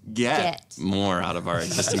 we can get more out of our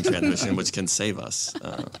existing transmission, which can save us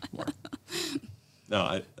more.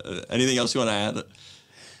 No, anything else you want to add?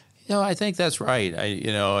 I think that's right.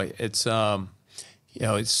 It's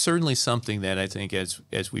it's certainly something that I think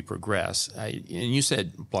as we progress. And you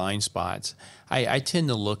said blind spots. I tend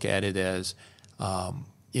to look at it as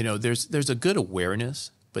there's a good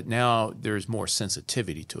awareness, but now there's more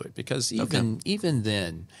sensitivity to it, because even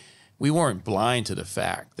then we weren't blind to the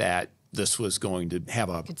fact that this was going to have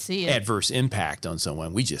a adverse impact on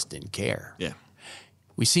someone. We just didn't care. Yeah.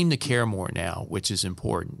 We seem to care more now, which is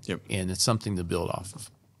important. Yep. And it's something to build off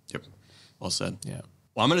of. Yep. Well said. Yeah.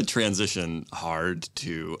 Well, I'm going to transition hard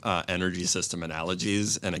to energy system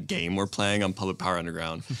analogies and a game we're playing on Public Power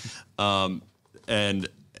Underground. And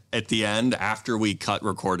at the end, after we cut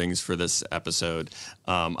recordings for this episode,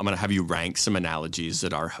 I'm going to have you rank some analogies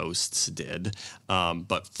that our hosts did.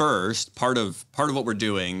 But first, part of what we're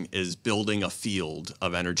doing is building a field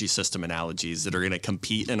of energy system analogies that are going to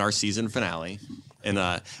compete in our season finale in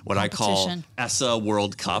what I call ESSA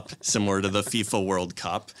World Cup, similar to the FIFA World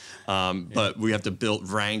Cup. But we have to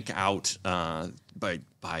rank out by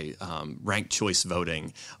ranked choice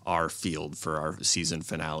voting our field for our season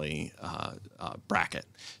finale bracket.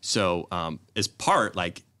 So as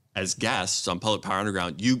guests on Public Power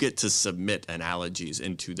Underground, you get to submit analogies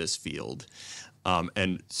into this field.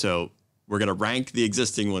 And so we're going to rank the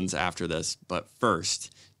existing ones after this. But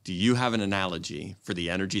first, do you have an analogy for the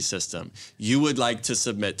energy system you would like to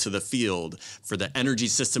submit to the field for the Energy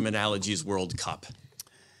System Analogies World Cup?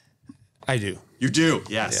 I do. You do?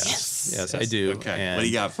 Yes. Yes, I do. Okay. And, what do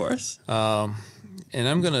you got for us? And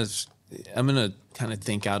I'm gonna kind of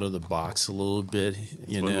think out of the box a little bit.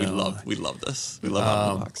 We love this. We love out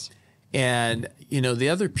of the box. And the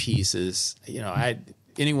other piece is,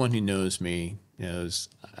 anyone who knows me knows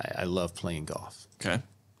I love playing golf. Okay.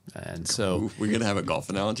 And so we're gonna have a golf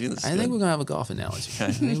analogy. I think we're gonna have a golf analogy. Okay.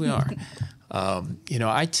 I think we are.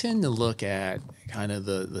 I tend to look at kind of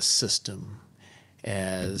the system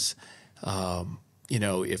as,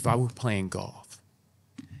 if I were playing golf,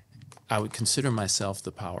 I would consider myself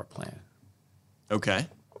the power plant. Okay.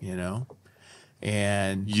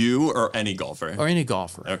 And you or any golfer? Or any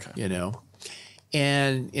golfer. Okay.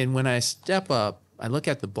 And when I step up, I look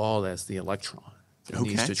at the ball as the electron that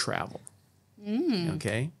needs to travel. Mm.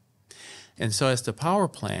 Okay. And so as the power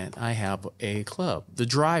plant, I have a club, the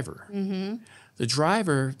driver. Mm-hmm. The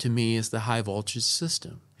driver, to me, is the high voltage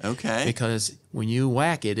system. Okay. Because when you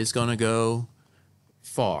whack it, it's going to go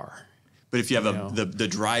far. But if you have the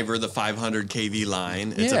driver, the 500 kV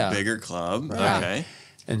line, it's a bigger club. Right. Okay.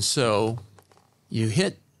 And so you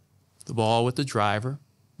hit the ball with the driver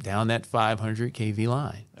down that 500 kV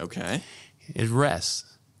line. Okay. It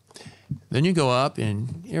rests. Then you go up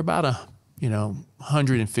and you're about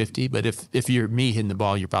 150, but if you're me hitting the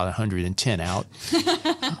ball, you're about 110 out.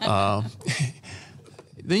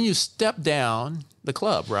 Then you step down the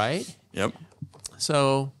club, right? Yep.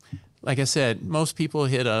 So, like I said, most people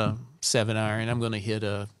hit a 7-iron. I'm going to hit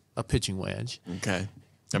a pitching wedge. Okay.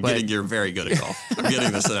 You're very good at golf. I'm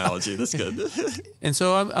getting this analogy. That's good. And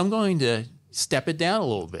so I'm going to step it down a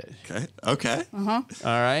little bit. Okay. Uh-huh.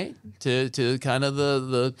 All right. To kind of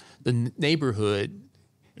the neighborhood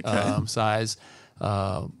size,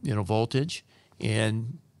 voltage,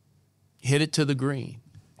 and hit it to the green.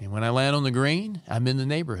 And when I land on the green, I'm in the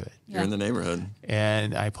neighborhood. You're in the neighborhood.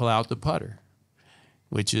 And I pull out the putter,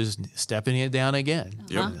 which is stepping it down again,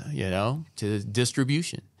 to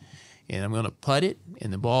distribution. And I'm going to putt it,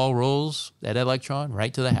 and the ball rolls that electron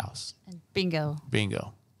right to the house. And bingo.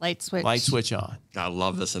 Light switch on. I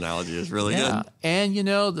love this analogy. It's really good. And,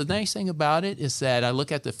 the nice thing about it is that I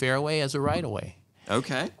look at the fairway as a right-of-way.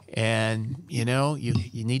 Okay. And, you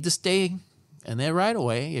need to stay in that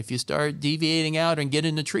right-of-way. If you start deviating out and get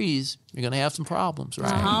in the trees, you're going to have some problems,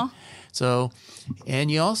 right? Uh-huh. So,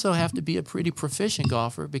 and you also have to be a pretty proficient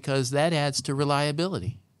golfer, because that adds to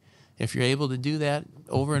reliability. If you're able to do that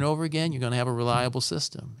over and over again, you're going to have a reliable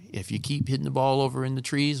system. If you keep hitting the ball over in the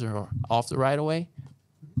trees or off the right-of-way,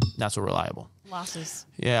 not so reliable. Losses.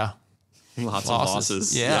 Yeah. Lots of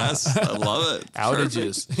losses. Yeah. Yes, I love it.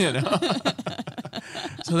 Outages,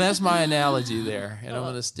 So that's my analogy there, and I'm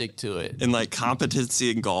going to stick to it. And like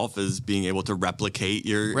competency in golf is being able to replicate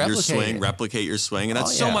your swing, and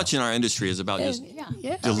that's so much in our industry is about just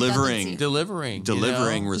delivering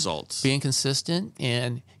results, being consistent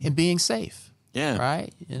and being safe. Yeah.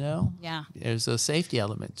 Right. Yeah. There's a safety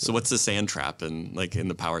element. So what's the sand trap in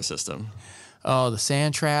the power system? Oh, the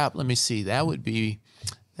sand trap. Let me see. That would be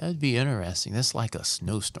interesting. That's like a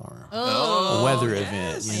snowstorm, a weather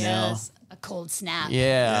event. Yes. A cold snap.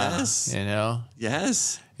 Yeah. Yes.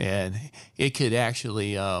 Yes. And it could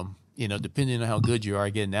actually, depending on how good you are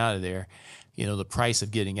getting out of there, the price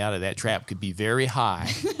of getting out of that trap could be very high.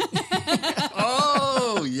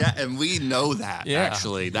 Oh, yeah, and we know that,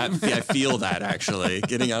 actually. I feel that, actually.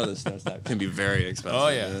 Getting out of the snow trap can be very expensive. Oh,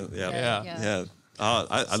 yeah.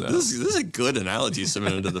 This is a good analogy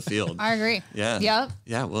submitted to the field. I agree. Yeah. Yep.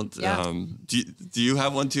 Yeah, well, do you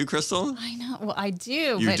have one too, Crystal? I know. Well, I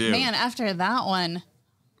do. You but do. Man, after that one,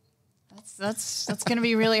 that's going to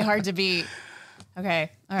be really hard to beat.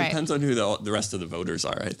 Okay. All right. Depends on who the rest of the voters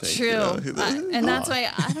are, I think. True. And that's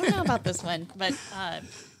why I don't know about this one, but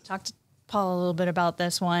talked to Paul a little bit about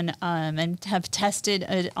this one and have tested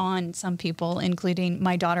it on some people, including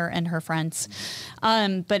my daughter and her friends.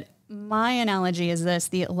 But my analogy is this: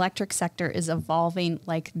 the electric sector is evolving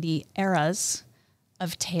like the eras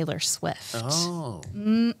of Taylor Swift. Oh.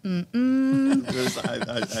 I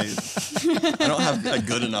don't have a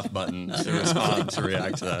good enough button to respond to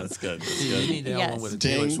react to that. That's good. You need to have one with a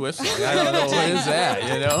Taylor Swift song. I don't know what is that,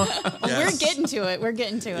 Well, we're getting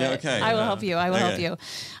to it. Yeah, okay. I will help you. Help you.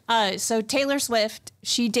 So Taylor Swift,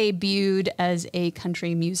 she debuted as a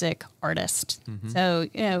country music artist. Mm-hmm. So,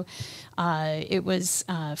 it was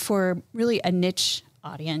for really a niche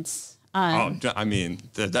audience. I mean,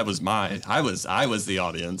 that was I was the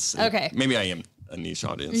audience. Okay. Maybe I am a niche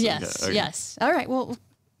audience. Yes, okay. Yes. All right, well,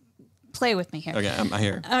 play with me here. Okay, I'm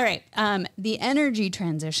here. All right. The energy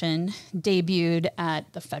transition debuted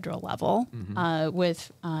at the federal level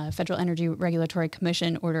with Federal Energy Regulatory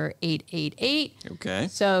Commission Order 888. Okay.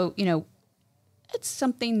 So, it's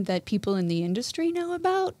something that people in the industry know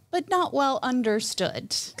about, but not well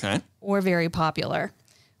understood. Okay. Or very popular,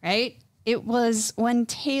 right? It was when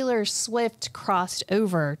Taylor Swift crossed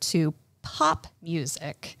over to pop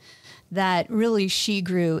music that really she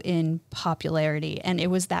grew in popularity. And it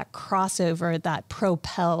was that crossover that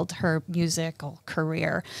propelled her musical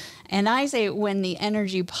career. And I say when the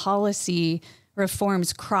energy policy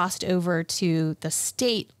reforms crossed over to the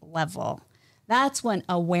state level, that's when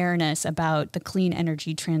awareness about the clean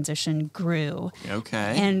energy transition grew.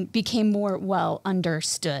 Okay. And became more well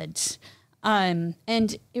understood. And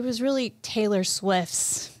it was really Taylor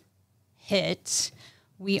Swift's hit,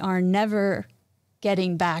 We Are Never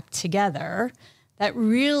Getting Back Together, that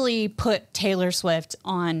really put Taylor Swift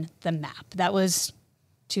on the map. That was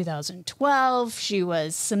 2012. She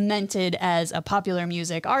was cemented as a popular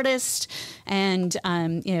music artist, and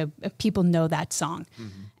people know that song.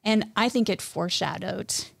 Mm-hmm. And I think it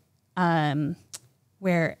foreshadowed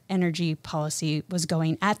where energy policy was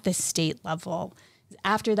going at the state level.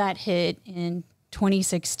 After that hit in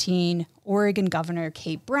 2016, Oregon Governor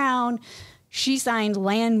Kate Brown, she signed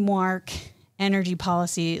landmark energy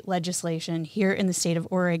policy legislation here in the state of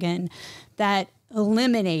Oregon that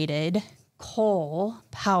eliminated coal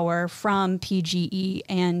power from PGE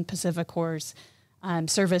and PacifiCorp's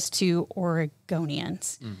service to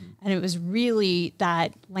Oregonians. Mm-hmm. And it was really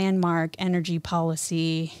that landmark energy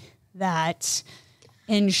policy that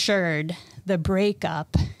ensured the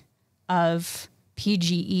breakup of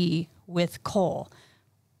PGE with coal.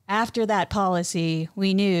 After that policy,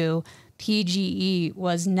 we knew PGE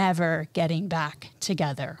was never getting back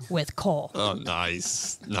together with coal. Oh,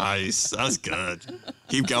 nice. That's good.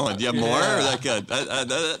 Keep going. Do you have more? Or that good?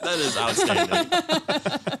 That is outstanding.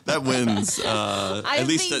 That wins at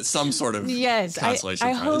least some sort of consolation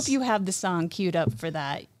I prize. hope you have the song queued up for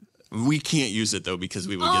that. We can't use it, though, because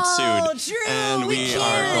we would get sued. True. And we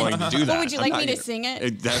are going to do that. Well, would you like me to sing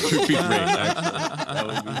it? That would be great, actually. That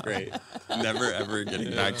would be great. Never, ever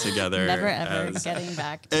getting back together. Never, ever getting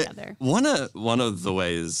back together. One of the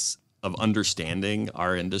ways of understanding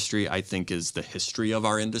our industry, I think, is the history of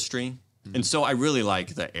our industry. Mm-hmm. And so I really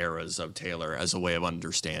like the eras of Taylor as a way of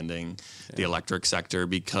understanding the electric sector,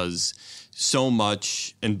 because so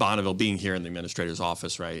much, in Bonneville, being here in the administrator's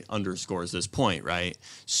office, right, underscores this point, right?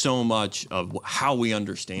 So much of how we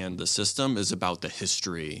understand the system is about the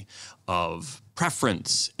history of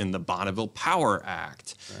preference in the Bonneville Power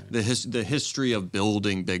Act, right. The history of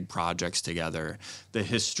building big projects together, the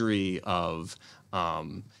history of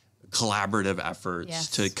collaborative efforts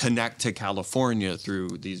to connect to California through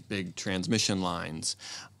these big transmission lines.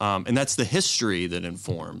 And that's the history that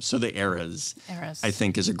informs. So the eras, I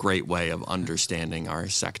think, is a great way of understanding our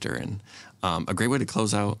sector and a great way to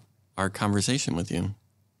close out our conversation with you.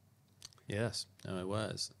 Yes, no, it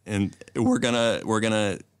was. And you're gonna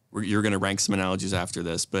rank some analogies after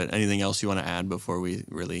this, but anything else you want to add before we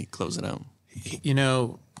really close it out? You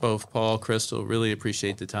know, both Paul, Crystal, really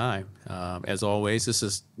appreciate the time. As always, this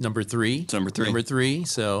is number 3. It's number 3. Number 3.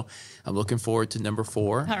 So I'm looking forward to number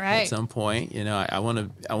 4 at some point. You know, I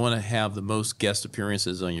want to have the most guest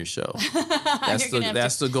appearances on your show.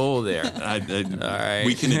 That's the goal there. All right.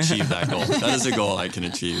 We can achieve that goal. That is a goal I can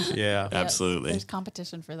achieve. Yeah, absolutely. There's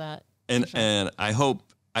competition for that. And I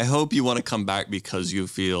hope you want to come back because you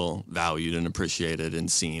feel valued and appreciated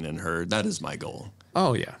and seen and heard. That is my goal.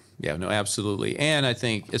 Oh, yeah. Yeah, no, absolutely. And I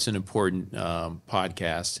think it's an important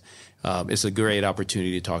podcast. It's a great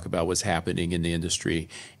opportunity to talk about what's happening in the industry.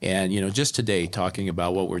 And, you know, just today, talking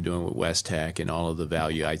about what we're doing with West Tech and all of the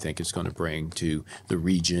value I think it's going to bring to the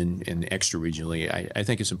region and extra regionally, I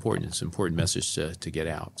think it's important. It's an important message to get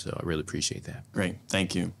out. So I really appreciate that. Great.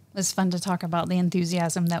 Thank you. It's fun to talk about the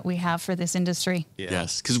enthusiasm that we have for this industry. Yeah.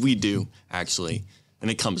 Yes, because we do, actually.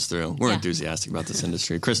 And it comes through. We're enthusiastic about this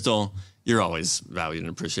industry. Crystal, you're always valued and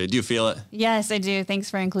appreciated. Do you feel it? Yes, I do. Thanks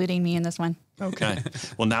for including me in this one. Okay.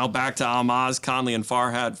 Well, now back to Ahlmahz, Conleigh, and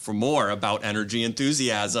Farhad for more about energy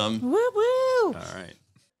enthusiasm. Woo woo! All right.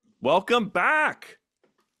 Welcome back.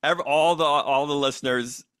 All the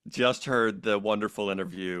listeners just heard the wonderful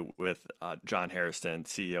interview with John Hairston,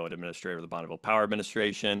 CEO and Administrator of the Bonneville Power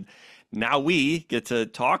Administration. Now we get to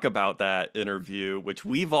talk about that interview, which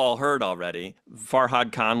we've all heard already.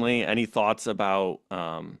 Farhad, Conleigh, any thoughts about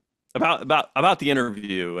the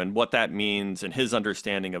interview and what that means and his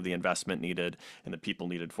understanding of the investment needed and the people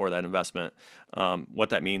needed for that investment, what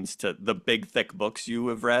that means to the big, thick books you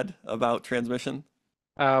have read about transmission?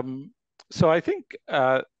 So I think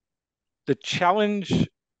the challenge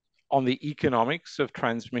on the economics of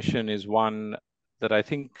transmission is one that I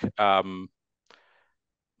think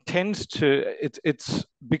tends to, it's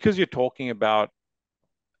because you're talking about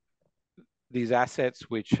these assets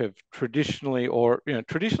which have traditionally,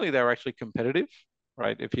 traditionally they're actually competitive,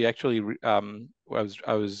 right? If you actually, I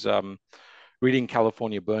was reading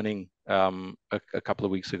California Burning a couple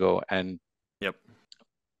of weeks ago, and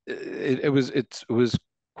it was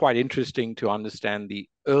quite interesting to understand the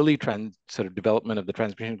early sort of development of the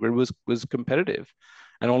transmission grid was competitive,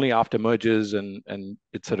 and only after mergers and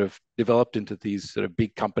it sort of developed into these sort of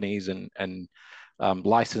big companies and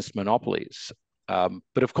licensed monopolies.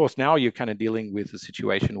 But of course, now you're kind of dealing with a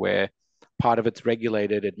situation where part of it's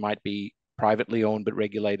regulated. It might be privately owned but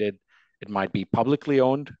regulated. It might be publicly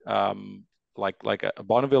owned, like a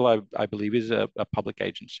Bonneville, I believe, is a public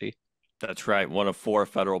agency. That's right. One of 4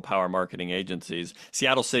 federal power marketing agencies.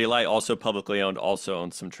 Seattle City Light, also publicly owned, also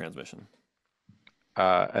owns some transmission.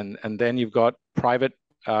 And then you've got private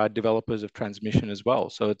developers of transmission as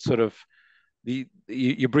well. So it's sort of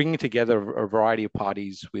you're bringing together a variety of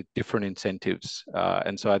parties with different incentives.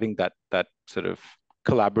 And so I think that sort of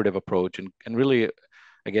collaborative approach and really,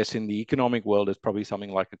 I guess in the economic world, is probably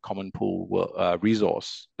something like a common pool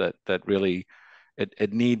resource that really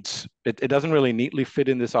it doesn't really neatly fit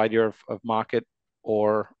in this idea of market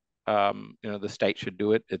or the state should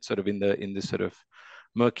do it. It's sort of in this sort of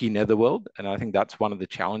murky netherworld, and I think that's one of the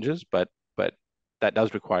challenges. But that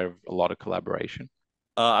does require a lot of collaboration.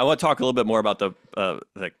 I want to talk a little bit more about the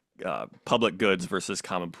public goods versus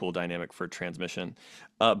common pool dynamic for transmission.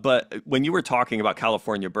 But when you were talking about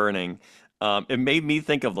California Burning, it made me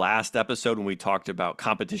think of last episode when we talked about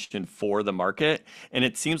competition for the market. And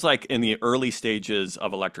it seems like in the early stages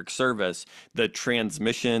of electric service, the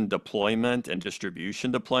transmission deployment and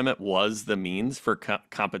distribution deployment was the means for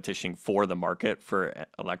competition for the market for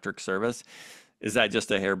electric service. Is that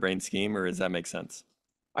just a harebrained scheme, or does that make sense?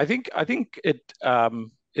 I think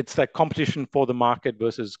it's that competition for the market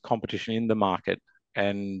versus competition in the market.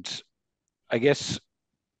 And I guess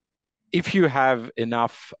if you have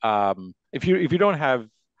enough, if you don't have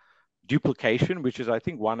duplication, which is I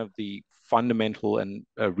think one of the fundamental and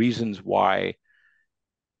reasons why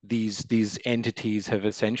these entities have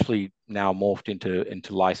essentially now morphed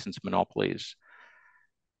into licensed monopolies.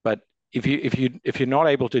 But if you're not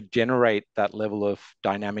able to generate that level of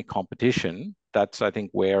dynamic competition, that's I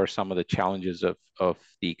think where some of the challenges of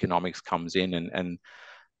the economics comes in, and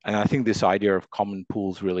I think this idea of common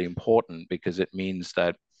pool is really important because it means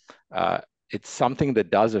that it's something that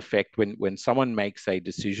does affect when someone makes a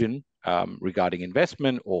decision regarding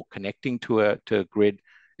investment or connecting to a grid,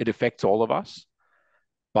 it affects all of us.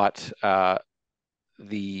 But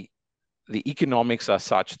the the economics are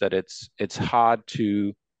such that it's hard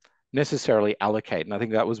to necessarily allocate. And I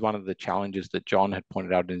think that was one of the challenges that John had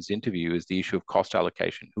pointed out in his interview, is the issue of cost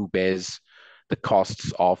allocation. Who bears the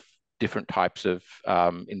costs of different types of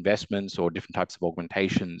investments or different types of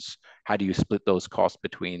augmentations? How do you split those costs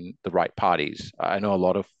between the right parties? I know a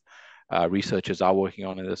lot of researchers are working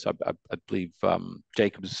on this. I believe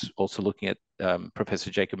Jacob's also looking at, Professor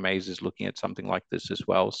Jacob Mays is looking at something like this as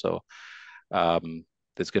well. So I think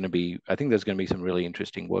there's going to be some really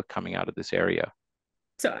interesting work coming out of this area.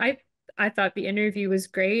 So I thought the interview was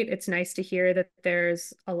great. It's nice to hear that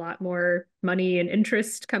there's a lot more money and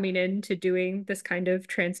interest coming into doing this kind of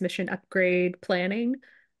transmission upgrade planning.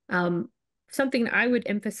 Something I would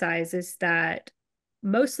emphasize is that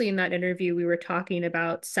mostly in that interview, we were talking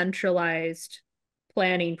about centralized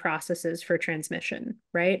planning processes for transmission,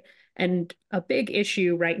 right? And a big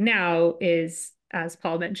issue right now is, as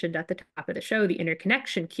Paul mentioned at the top of the show, the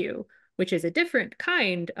interconnection queue, which is a different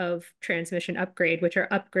kind of transmission upgrade, which are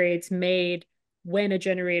upgrades made when a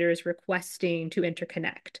generator is requesting to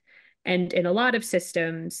interconnect. And in a lot of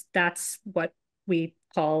systems, that's what we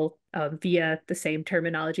call, via the same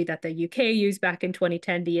terminology that the UK used back in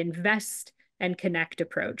 2010, the invest and connect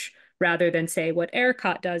approach, rather than say what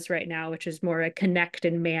ERCOT does right now, which is more a connect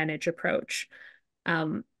and manage approach.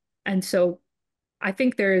 And so I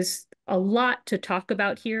think there's a lot to talk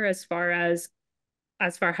about here as Farhad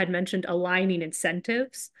mentioned, aligning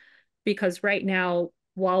incentives, because right now,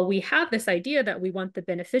 while we have this idea that we want the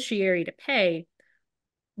beneficiary to pay,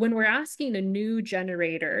 when we're asking a new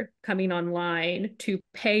generator coming online to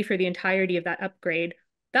pay for the entirety of that upgrade,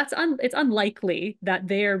 it's unlikely that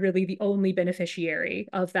they're really the only beneficiary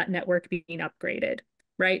of that network being upgraded,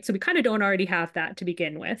 right? So we kind of don't already have that to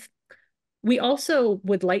begin with. We also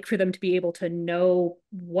would like for them to be able to know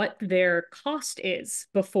what their cost is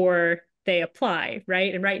before they apply,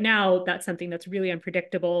 right? And right now, that's something that's really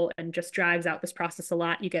unpredictable and just drags out this process a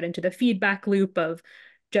lot. You get into the feedback loop of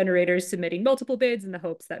generators submitting multiple bids in the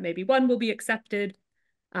hopes that maybe one will be accepted.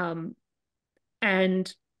 And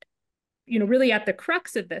really at the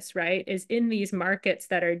crux of this, right, is in these markets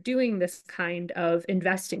that are doing this kind of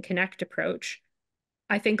invest and connect approach,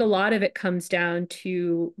 I think a lot of it comes down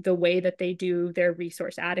to the way that they do their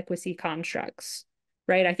resource adequacy constructs,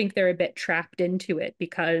 right? I think they're a bit trapped into it,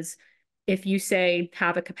 because if you say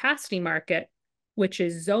have a capacity market, which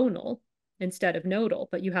is zonal instead of nodal,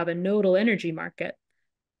 but you have a nodal energy market,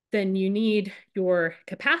 then you need your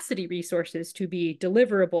capacity resources to be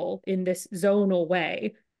deliverable in this zonal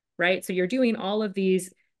way, right? So you're doing all of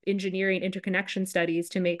these engineering interconnection studies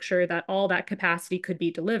to make sure that all that capacity could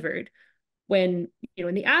be delivered. When,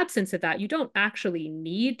 in the absence of that, you don't actually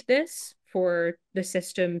need this for the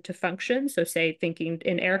system to function. So say thinking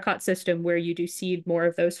in ERCOT system where you do see more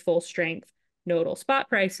of those full strength nodal spot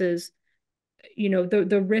prices,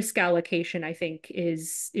 the risk allocation, I think,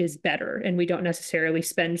 is better. And we don't necessarily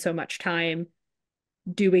spend so much time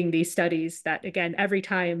doing these studies that, again, every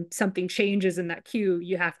time something changes in that queue,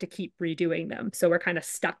 you have to keep redoing them. So we're kind of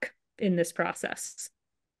stuck in this process.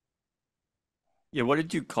 Yeah, what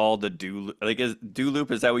did you call the do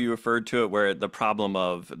loop? Is that what you referred to it? Where the problem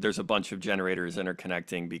of there's a bunch of generators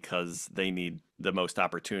interconnecting because they need the most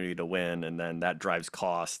opportunity to win, and then that drives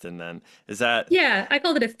cost, and then is that? Yeah, I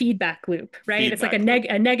called it a feedback loop, right? It's like a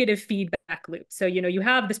negative feedback loop. So you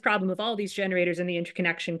have this problem of all these generators in the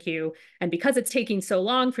interconnection queue, and because it's taking so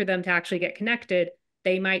long for them to actually get connected,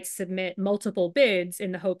 they might submit multiple bids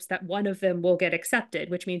in the hopes that one of them will get accepted,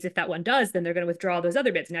 which means if that one does, then they're going to withdraw those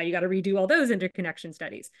other bids. Now you got to redo all those interconnection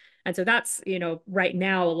studies. And so that's, right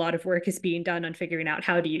now, a lot of work is being done on figuring out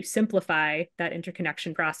how do you simplify that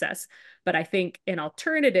interconnection process. But I think an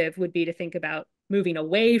alternative would be to think about moving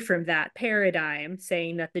away from that paradigm,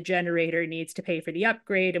 saying that the generator needs to pay for the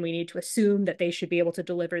upgrade and we need to assume that they should be able to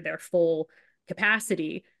deliver their full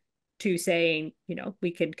capacity, to saying, we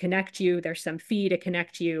can connect you, there's some fee to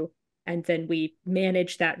connect you, and then we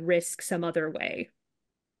manage that risk some other way.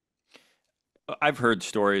 I've heard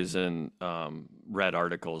stories and read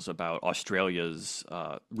articles about Australia's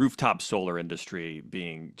rooftop solar industry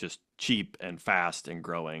being just cheap and fast and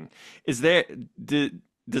growing.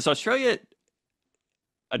 Does Australia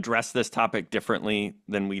address this topic differently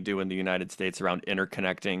than we do in the United States around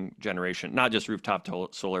interconnecting generation, not just rooftop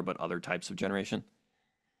solar, but other types of generation?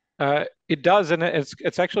 It does, and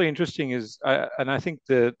it's actually interesting. And I think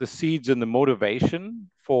the seeds and the motivation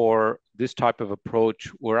for this type of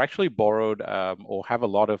approach were actually borrowed or have a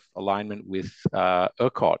lot of alignment with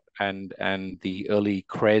ERCOT and the early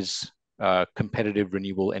CREZ competitive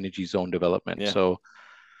renewable energy zone development. Yeah. So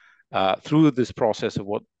through this process of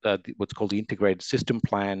what's called the integrated system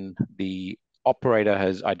plan, the operator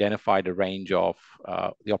has identified a range of,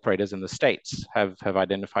 the operators in the states have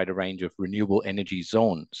identified a range of renewable energy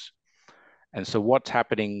zones. And so what's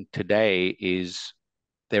happening today is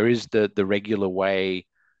there is the regular way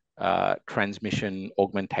transmission,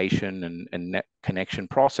 augmentation, and net connection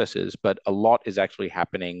processes, but a lot is actually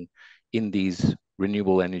happening in these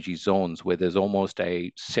renewable energy zones where there's almost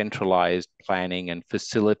a centralized planning and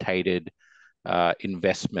facilitated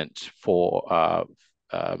investment for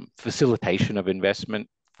facilitation of investment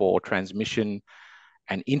for transmission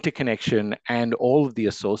and interconnection and all of the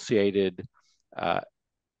associated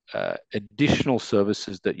additional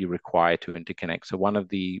services that you require to interconnect. So one of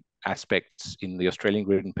the aspects in the Australian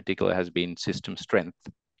grid in particular has been system strength.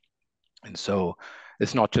 And so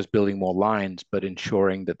it's not just building more lines, but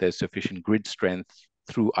ensuring that there's sufficient grid strength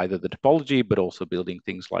through either the topology, but also building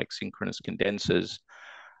things like synchronous condensers.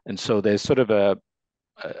 And so there's sort of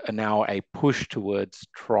now a push towards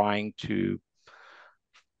trying to,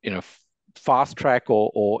 fast track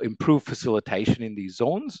or improve facilitation in these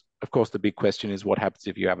zones. Of course, the big question is what happens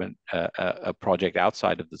if you have a project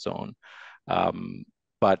outside of the zone.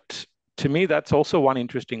 But to me, that's also one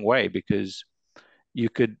interesting way, because you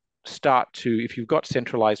could start to, if you've got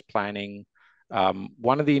centralized planning,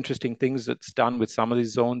 one of the interesting things that's done with some of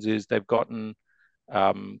these zones is they've gotten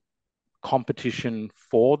competition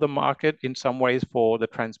for the market in some ways for the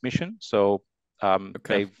transmission. So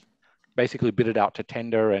they've basically bid it out to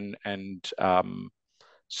tender and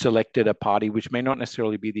selected a party which may not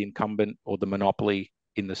necessarily be the incumbent or the monopoly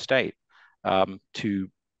in the state to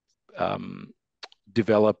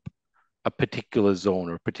develop a particular zone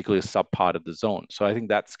or a particular subpart of the zone. So I think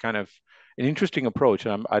that's kind of an interesting approach.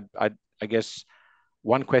 And I guess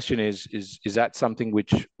one question is that something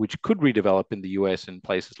which could redevelop in the US in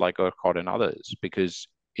places like ERCOT and others, because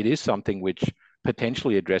it is something which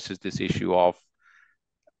potentially addresses this issue of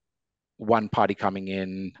one party coming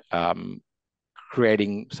in,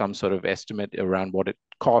 creating some sort of estimate around what it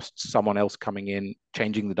costs, someone else coming in,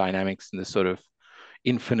 changing the dynamics in this sort of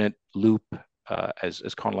infinite loop, as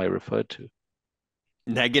Conleigh referred to.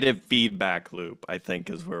 Negative feedback loop, I think,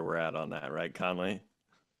 is where we're at on that, right, Conleigh?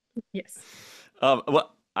 Yes.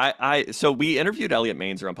 Well, so we interviewed Elliot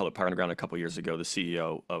Mainzer on Public Power Underground a couple years ago, the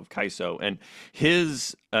CEO of CAISO, and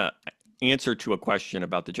his answer to a question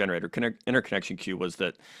about the generator interconnection queue was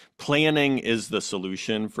that planning is the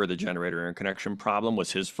solution for the generator interconnection problem,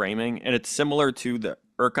 was his framing. And it's similar to the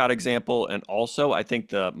ERCOT example, and also I think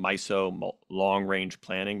the MISO long-range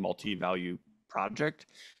planning multi-value project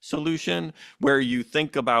solution, where you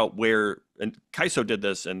think about where, and CAISO did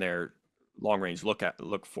this in their long-range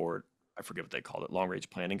look forward, I forget what they called it,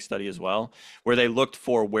 long-range planning study as well, where they looked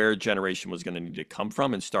for where generation was going to need to come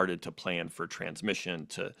from and started to plan for transmission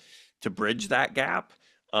to bridge that gap.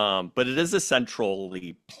 But it is a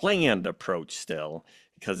centrally planned approach still,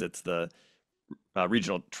 because it's the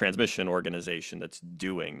regional transmission organization that's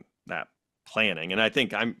doing that planning. And I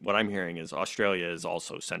think what I'm hearing is Australia is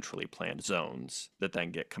also centrally planned zones that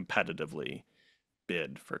then get competitively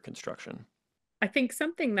bid for construction. I think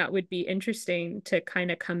something that would be interesting to kind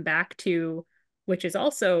of come back to, which is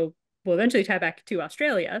also, will eventually tie back to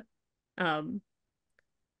Australia,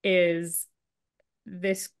 is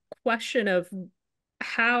this question of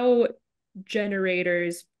how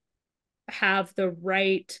generators have the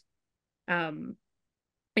right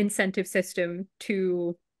incentive system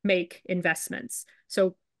to make investments.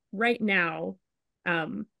 So right now,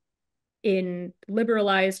 in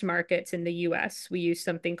liberalized markets in the US, we use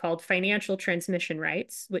something called financial transmission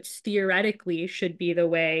rights, which theoretically should be the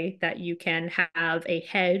way that you can have a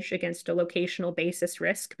hedge against a locational basis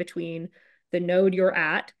risk between the node you're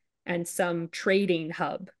at and some trading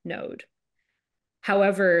hub node.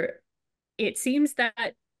 However, it seems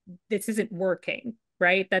that this isn't working,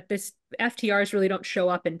 right? That this FTRs really don't show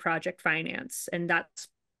up in project finance. And that's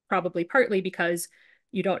probably partly because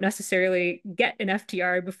you don't necessarily get an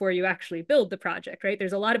FTR before you actually build the project, right?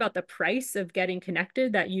 There's a lot about the price of getting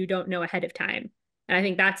connected that you don't know ahead of time. And I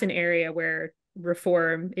think that's an area where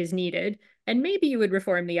reform is needed. And maybe you would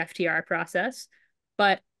reform the FTR process,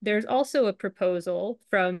 but there's also a proposal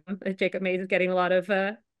from Jacob Mays is getting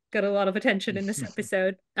got a lot of attention in this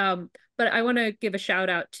episode. But I want to give a shout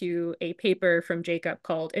out to a paper from Jacob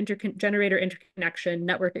called Generator Interconnection,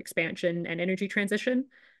 Network Expansion, and Energy Transition.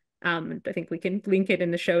 I think we can link it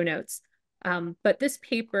in the show notes. But this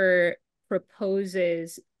paper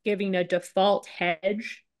proposes giving a default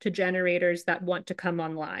hedge to generators that want to come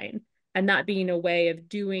online, and that being a way of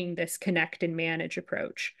doing this connect and manage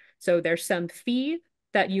approach. So there's some fee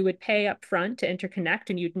that you would pay up front to interconnect,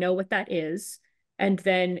 and you'd know what that is. And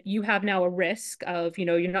then you have now a risk of,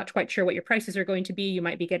 you're not quite sure what your prices are going to be. You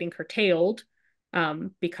might be getting curtailed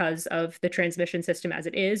because of the transmission system as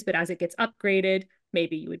it is, but as it gets upgraded,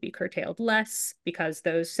 maybe you would be curtailed less because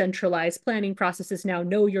those centralized planning processes now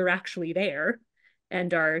know you're actually there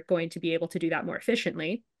and are going to be able to do that more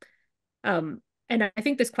efficiently. And I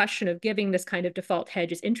think this question of giving this kind of default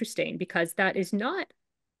hedge is interesting because that is not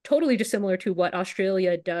totally dissimilar to what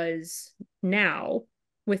Australia does now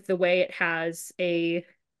with the way it has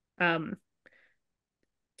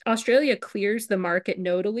Australia clears the market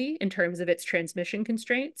nodally in terms of its transmission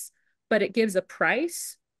constraints, but it gives a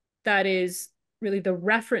price that is really the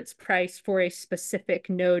reference price for a specific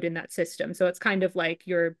node in that system. So it's kind of like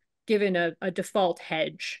you're given a default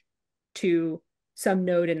hedge to some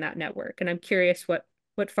node in that network. And I'm curious what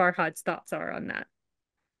Farhad's thoughts are on that.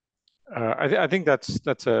 I think that's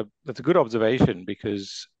a good observation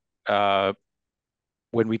because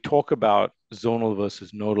when we talk about zonal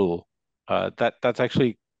versus nodal, that's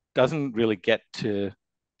actually doesn't really get to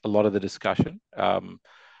a lot of the discussion.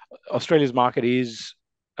 Australia's market is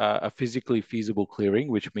a physically feasible clearing,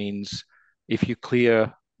 which means if you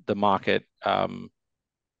clear the market, at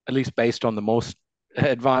least based on the most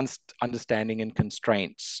advanced understanding and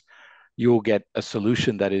constraints, you'll get a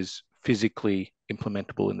solution that is physically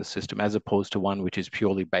implementable in the system, as opposed to one which is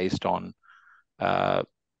purely based on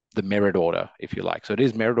the merit order, if you like. So it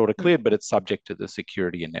is merit order cleared, but it's subject to the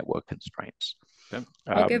security and network constraints.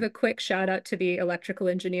 I'll give a quick shout out to the electrical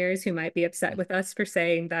engineers who might be upset with us for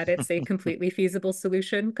saying that it's a completely feasible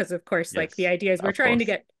solution, because of course, like the idea is we're trying to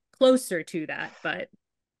get closer to that, but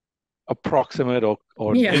approximate or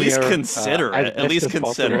at least consider it. At least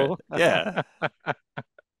consider it. Yeah.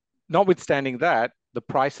 Notwithstanding that, the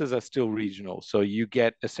prices are still regional. So you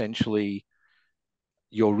get essentially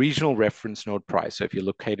your regional reference node price. So if you're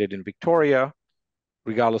located in Victoria,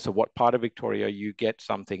 regardless of what part of Victoria, you get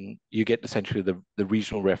essentially the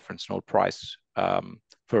regional reference node price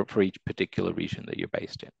for each particular region that you're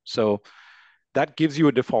based in. So that gives you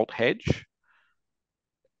a default hedge.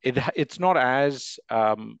 It's not as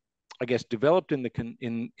I guess developed in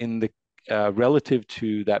the relative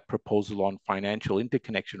to that proposal on financial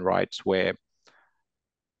interconnection rights, where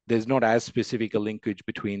there's not as specific a linkage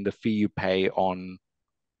between the fee you pay on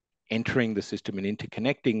entering the system and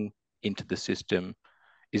interconnecting into the system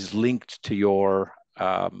is linked to your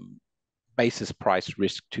basis price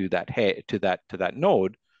risk to that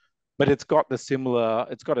node, but it's got a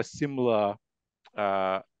similar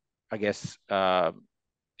I guess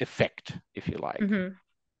effect, if you like. Mm-hmm.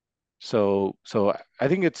 So I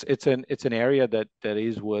think it's an area that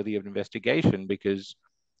is worthy of investigation, because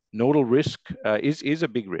nodal risk is a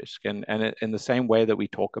big risk, and in the same way that we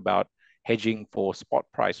talk about hedging for spot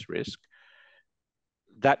price risk,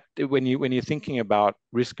 that when you're thinking about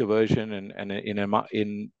risk aversion and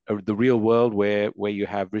in the real world where you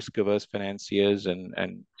have risk averse financiers and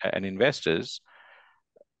investors,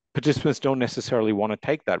 participants don't necessarily want to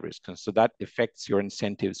take that risk, and so that affects your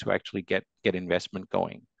incentives to actually get investment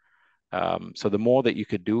going. So the more that you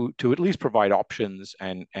could do to at least provide options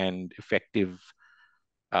and effective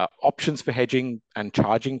options for hedging and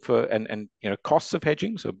charging for and costs of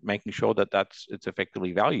hedging, so making sure that it's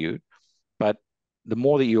effectively valued. But the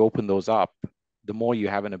more that you open those up, the more you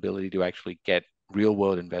have an ability to actually get real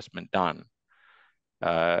world investment done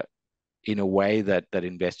in a way that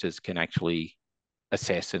investors can actually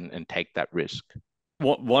assess and take that risk.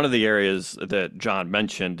 One of the areas that John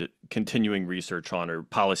mentioned continuing research on, or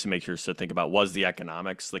policymakers to think about, was the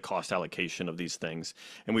economics, the cost allocation of these things.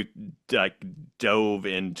 And we dove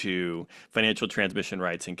into financial transmission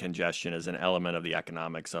rights and congestion as an element of the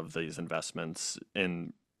economics of these investments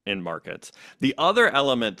in markets. The other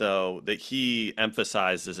element, though, that he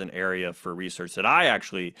emphasized as an area for research that I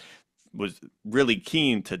actually was really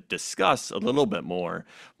keen to discuss a little bit more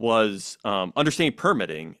was understanding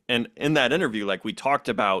permitting. And in that interview, like, we talked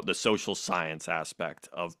about the social science aspect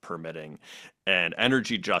of permitting and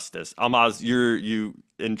energy justice. Ahlmahz, you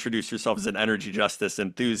introduced yourself as an energy justice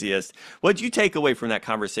enthusiast. What did you take away from that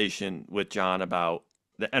conversation with John about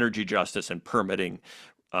the energy justice and permitting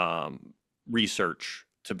research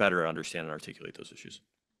to better understand and articulate those issues?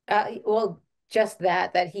 Well, just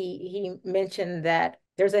that he mentioned that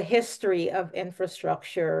there's a history of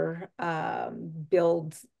infrastructure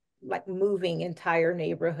builds, like moving entire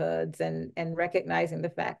neighborhoods and recognizing the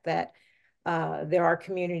fact that there are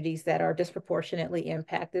communities that are disproportionately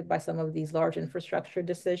impacted by some of these large infrastructure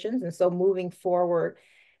decisions. And so moving forward,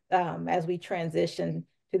 as we transition,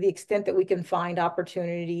 to the extent that we can find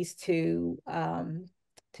opportunities to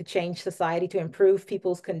change society, to improve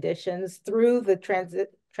people's conditions through the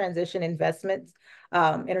transition investments,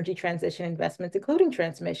 energy transition investments, including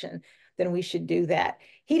transmission, then we should do that.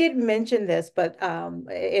 He didn't mention this, but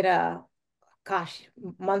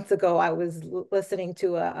months ago, I was listening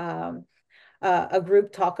to a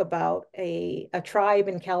group talk about a tribe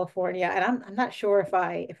in California, and I'm not sure if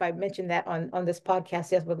I mentioned that on this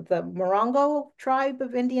podcast yet, but the Morongo tribe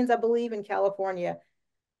of Indians, I believe, in California,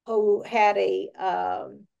 who had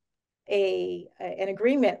an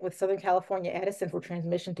agreement with Southern California Edison for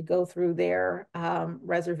transmission to go through their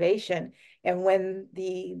reservation. And when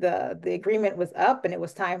the agreement was up and it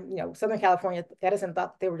was time, Southern California Edison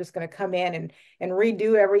thought they were just going to come in and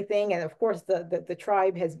redo everything. And of course, the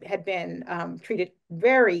tribe had been treated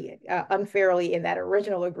very unfairly in that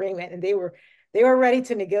original agreement, and they were ready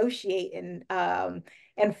to negotiate. And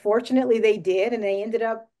fortunately, they did, and they ended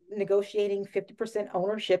up negotiating 50%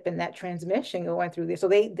 ownership in that transmission going through there. So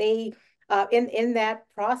they in that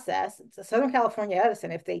process, Southern California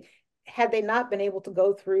Edison, had they not been able to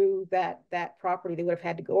go through that property, they would have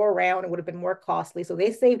had to go around. It would have been more costly. So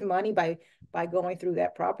they saved money by going through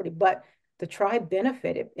that property, but the tribe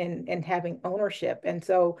benefited in having ownership. And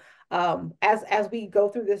so as we go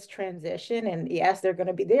through this transition, and yes,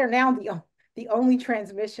 they are now the only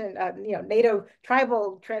transmission, native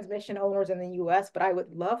tribal transmission owners in the U.S., but I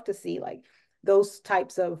would love to see like those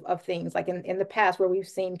types of things, like in the past where we've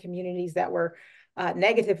seen communities that were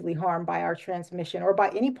negatively harmed by our transmission or by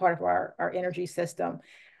any part of our energy system.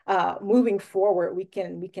 Moving forward, we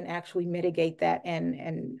can actually mitigate that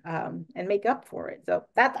and make up for it. So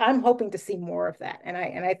I'm hoping to see more of that, and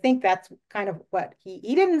I think that's kind of what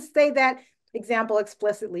he didn't say that example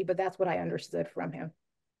explicitly, but that's what I understood from him.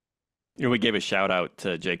 We gave a shout out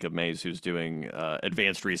to Jacob Mays, who's doing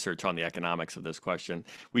advanced research on the economics of this question.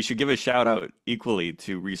 We should give a shout out equally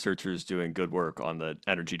to researchers doing good work on the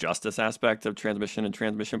energy justice aspect of transmission and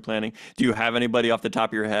transmission planning. Do you have anybody off the top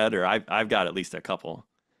of your head? Or I've got at least a couple.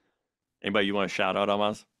 Anybody you want to shout out,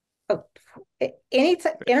 Ahlmahz? Energy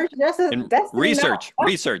justice? Research.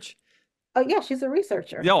 Oh yeah, she's a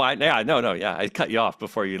researcher. No, I cut you off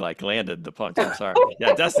before you landed the punch. I'm sorry.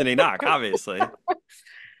 Yeah, Destiny Knock, obviously.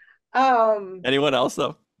 Anyone else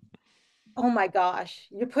though? Oh my gosh,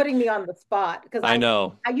 you're putting me on the spot because I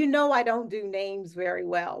know. I don't do names very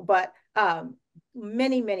well, but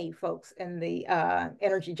many folks in the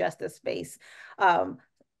energy justice space.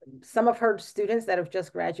 Some of her students that have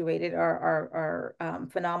just graduated are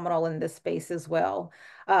phenomenal in this space as well.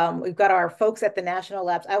 We've got our folks at the national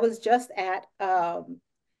labs. I was just at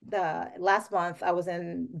last month, I was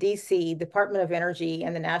in DC, Department of Energy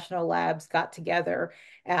and the national labs got together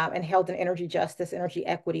and held an energy justice, energy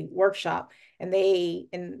equity workshop. And they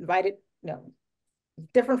invited,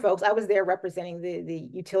 different folks. I was there representing the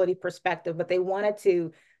utility perspective, but they wanted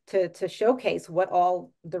to showcase what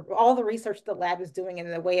all the research the lab is doing in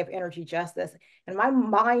the way of energy justice. And my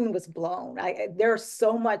mind was blown. There's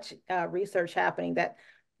so much research happening that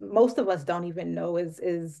most of us don't even know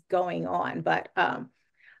is going on. But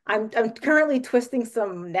I'm currently twisting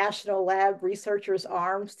some national lab researchers'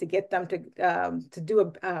 arms to get them to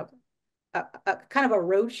do a kind of a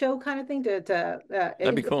roadshow kind of thing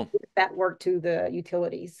that'd be cool. That work to the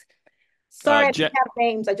utilities. Sorry, I don't have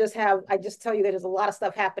names. I just tell you that there's a lot of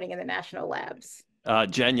stuff happening in the national labs.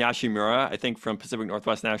 Jen Yashimura, I think from Pacific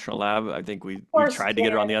Northwest National Lab. I think we tried to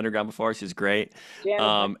get her on the underground before. She's great.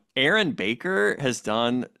 Erin Baker has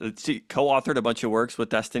co-authored a bunch of works with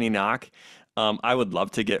Destiny Knock. I would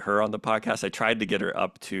love to get her on the podcast. I tried to get her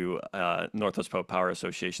up to Northwest Power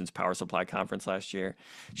Association's Power Supply Conference last year.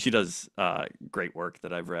 She does great work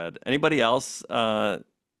that I've read. Anybody else that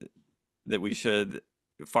we should?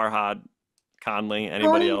 Farhad, Conleigh,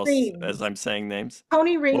 anybody else? Reams. As I'm saying names.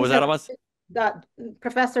 Tony Reams. What was that, Ahlmahz?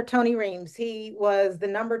 Professor Tony Reams. He was the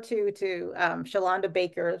number 2 to Shalonda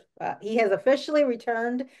Baker. He has officially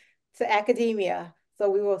returned to academia.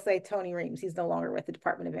 So we will say Tony Reams. He's no longer with the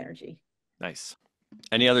Department of Energy. Nice.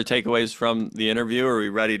 Any other takeaways from the interview? Or are we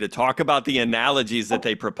ready to talk about the analogies that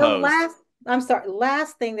they proposed?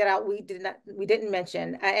 Last thing that we didn't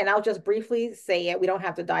mention, and I'll just briefly say it. We don't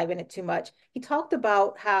have to dive in it too much. He talked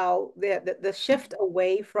about how the shift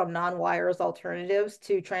away from non-wires alternatives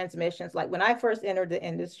to transmissions. Like when I first entered the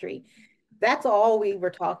industry, that's all we were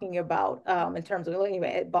talking about in terms of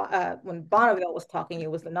when Bonneville was talking, it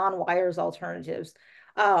was the non-wires alternatives.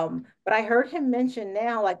 But I heard him mention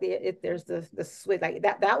now, like there's the switch, like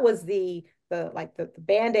that was the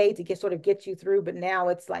Band-Aid to get you through, but now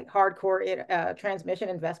it's like hardcore transmission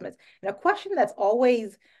investments. And a question that's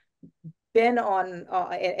always been on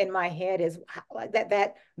in my head is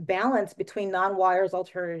that balance between non-wires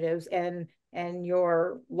alternatives and and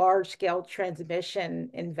your large scale transmission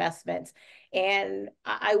investments. And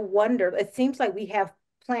I wonder, it seems like we have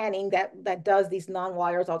planning that does these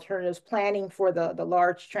non-wires alternatives, planning for the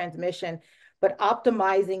large transmission, but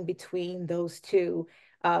optimizing between those two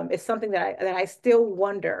is something that I still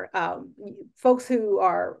wonder. Folks who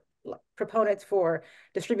are proponents for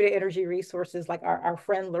distributed energy resources, like our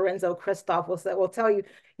friend Lorenzo Christoph will tell you,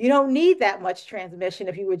 you don't need that much transmission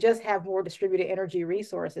if you would just have more distributed energy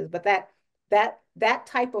resources. But that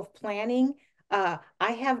type of planning, I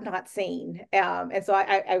have not seen. And so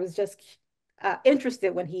I was just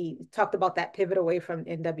interested when he talked about that pivot away from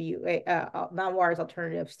NWA, non-wires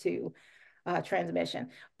alternatives to transmission.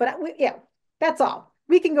 But yeah, that's all.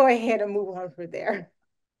 We can go ahead and move on from there.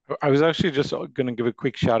 I was actually just going to give a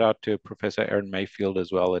quick shout out to Professor Erin Mayfield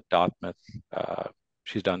as well at Dartmouth.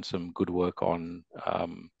 She's done some good work on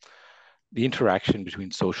the interaction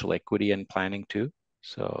between social equity and planning too.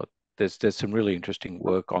 So there's some really interesting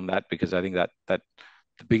work on that, because I think that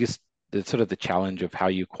the sort of the challenge of how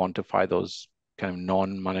you quantify those kind of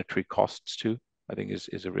non-monetary costs too, I think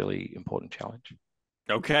is a really important challenge.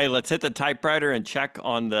 Okay, let's hit the typewriter and check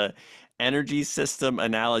on the energy system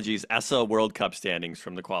analogies ESSA World Cup standings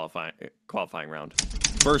from the qualifying round.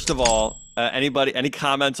 First of all, any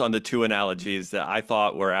comments on the two analogies that I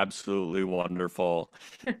thought were absolutely wonderful?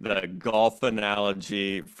 The golf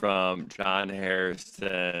analogy from John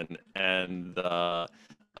Hairston and the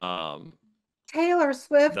Taylor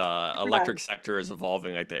Swift. The electric sector is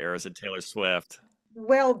evolving like the eras of Taylor Swift.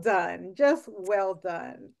 Well done, just well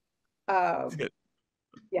done.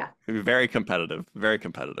 Yeah, very competitive, very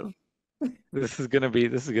competitive. This is gonna be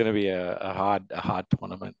a hard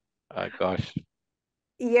tournament. Gosh.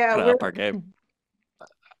 Yeah, up our game.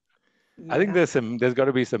 I think there's got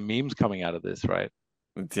to be some memes coming out of this, right?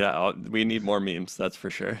 Yeah, we need more memes, that's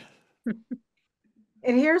for sure.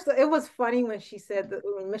 And it was funny when she said that,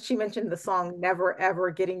 when she mentioned the song Never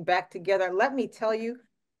Ever Getting Back Together. Let me tell you,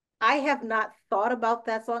 I have not thought about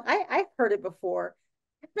that song. I've heard it before.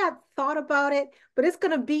 I've not thought about it, but it's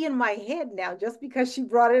going to be in my head now just because she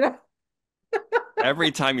brought it up.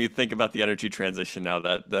 Every time you think about the energy transition now,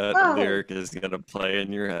 that lyric is going to play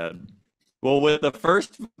in your head. Well, with the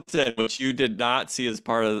first, which you did not see as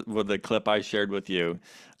part of the clip I shared with you,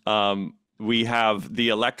 we have the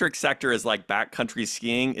electric sector is like backcountry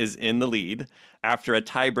skiing is in the lead after a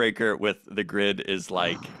tiebreaker with the grid is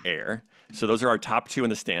like air. So those are our top two in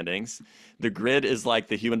the standings. The grid is like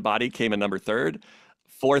the human body came in number 3rd.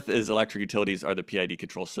 4th is electric utilities are the PID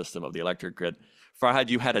control system of the electric grid. Farhad,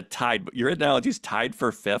 you had your analogy is tied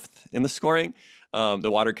for 5th in the scoring.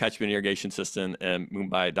 The water catchment irrigation system and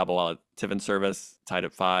Mumbai Dabawala Tiffin service tied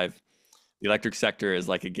at 5. The electric sector is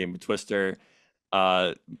like a game of Twister.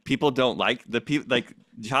 People don't like like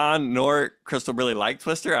John nor Crystal really like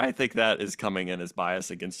Twister. I think that is coming in as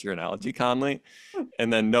bias against your analogy, Conleigh.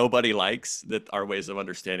 And then nobody likes that our ways of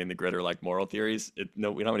understanding the grid are like moral theories. We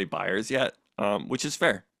don't have any buyers yet, which is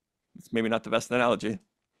fair. It's maybe not the best analogy.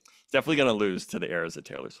 It's definitely going to lose to the eras of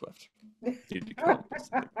Taylor Swift.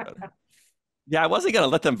 Yeah, I wasn't going to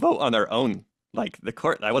let them vote on their own, like the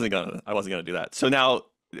court. I wasn't going to do that. So now,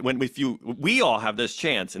 we all have this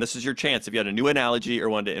chance, and this is your chance. If you had a new analogy or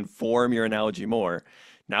wanted to inform your analogy more,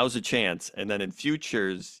 now's a chance. And then in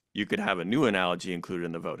futures, you could have a new analogy included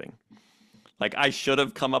in the voting. Like I should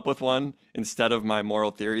have come up with one instead of my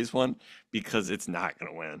moral theories one, because it's not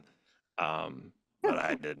going to win. But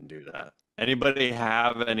I didn't do that. Anybody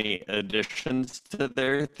have any additions to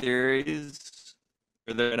their theories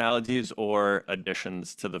or their analogies or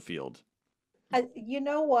additions to the field? You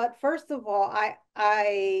know what? First of all,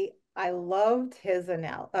 I loved his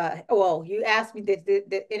analogy. Well, you asked me,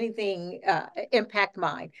 did anything impact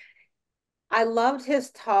mine? I loved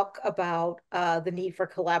his talk about the need for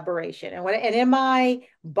collaboration. And in my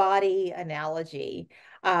body analogy,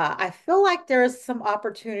 I feel like there's some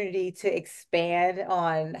opportunity to expand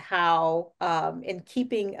on how, in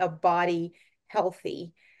keeping a body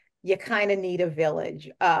healthy, you kind of need a village.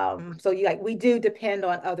 So we do depend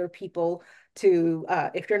on other people to,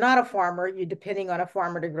 if you're not a farmer, you're depending on a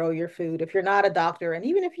farmer to grow your food. If you're not a doctor, and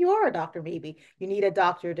even if you are a doctor, maybe you need a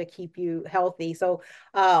doctor to keep you healthy. So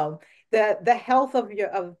the health of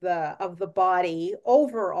the body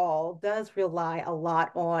overall does rely a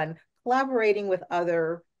lot on collaborating with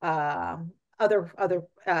other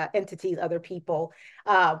entities, other people,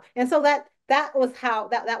 and so that was how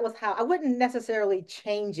I wouldn't necessarily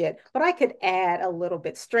change it, but I could add a little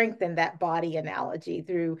bit, strengthen that body analogy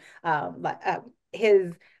through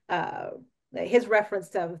his reference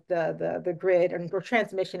to the grid and for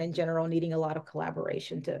transmission in general needing a lot of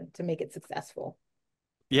collaboration to make it successful.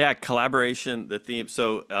 Yeah, collaboration, the theme.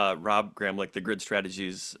 So Rob Gramlich, the Grid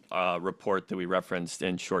Strategies report that we referenced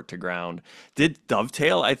in Short to Ground, did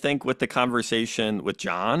dovetail, I think, with the conversation with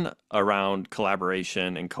John around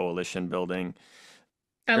collaboration and coalition building.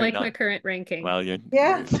 I Right like my now. current ranking. Well, Yeah.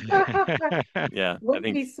 yeah, I Wouldn't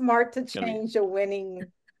think be smart to it's gonna be change a winning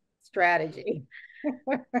strategy.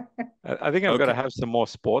 I think I'm gonna okay. have some more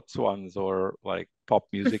sports ones or like pop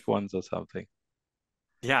music ones or something.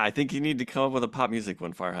 Yeah, I think you need to come up with a pop music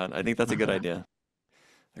one, Farhad. I think that's a good idea.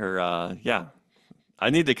 Or yeah,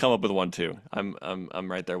 I need to come up with one too. I'm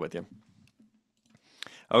right there with you.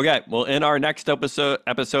 Okay, well, in our next episode,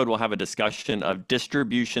 we'll have a discussion of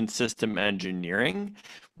distribution system engineering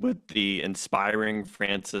with the inspiring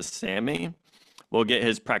Francis Sammy. We'll get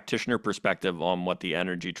his practitioner perspective on what the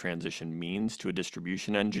energy transition means to a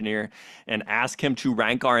distribution engineer and ask him to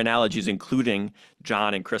rank our analogies, including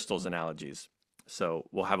John and Crystal's analogies. So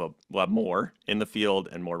we'll have more in the field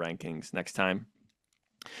and more rankings next time.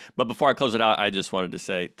 But before I close it out, I just wanted to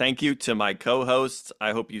say thank you to my co-hosts.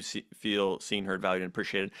 I hope you feel seen, heard, valued, and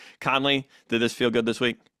appreciated. Conleigh, did this feel good this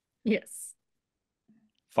week? Yes.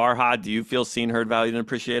 Farhad, do you feel seen, heard, valued, and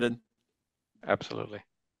appreciated? Absolutely.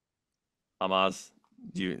 Ahlmahz,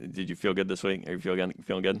 did you feel good this week? Are you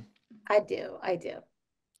feeling good? I do.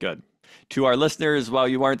 Good. To our listeners, while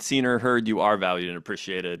you aren't seen or heard, you are valued and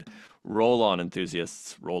appreciated. Roll on,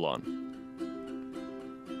 enthusiasts. Roll on.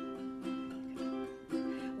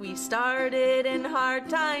 We started in hard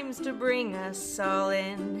times to bring us all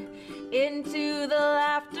into the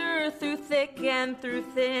laughter through thick and through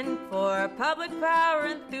thin for public power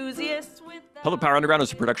enthusiasts with Public Power Underground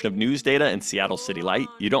is a production of News Data and Seattle City Light.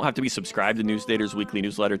 You don't have to be subscribed to News Data's weekly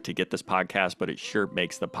newsletter to get this podcast, but it sure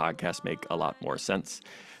makes the podcast make a lot more sense.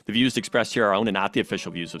 The views expressed here are our own and not the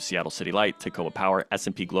official views of Seattle City Light, Tacoma Power,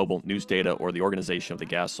 S&P Global, News Data, or the organization of the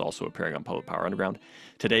guests also appearing on Public Power Underground.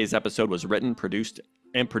 Today's episode was written, produced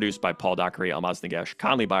by Paul Dockery, Ahlmahz Negash,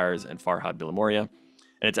 Conleigh Byers, and Farhad Billimoria.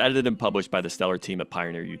 And it's edited and published by the stellar team at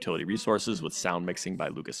Pioneer Utility Resources with sound mixing by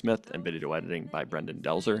Lucas Smith and video editing by Brendan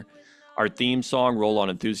Delzer. Our theme song, Roll On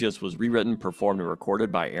Enthusiast, was rewritten, performed, and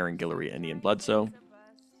recorded by Aaron Guillory and Ian Bledsoe.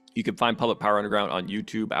 You can find Public Power Underground on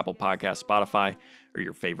YouTube, Apple Podcasts, Spotify, or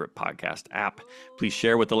your favorite podcast app. Please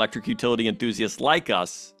share with electric utility enthusiasts like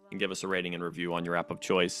us and give us a rating and review on your app of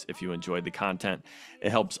choice if you enjoyed the content.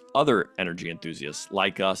 It helps other energy enthusiasts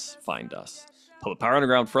like us find us. Public Power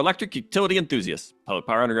Underground for electric utility enthusiasts. Public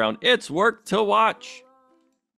Power Underground, it's worth to watch.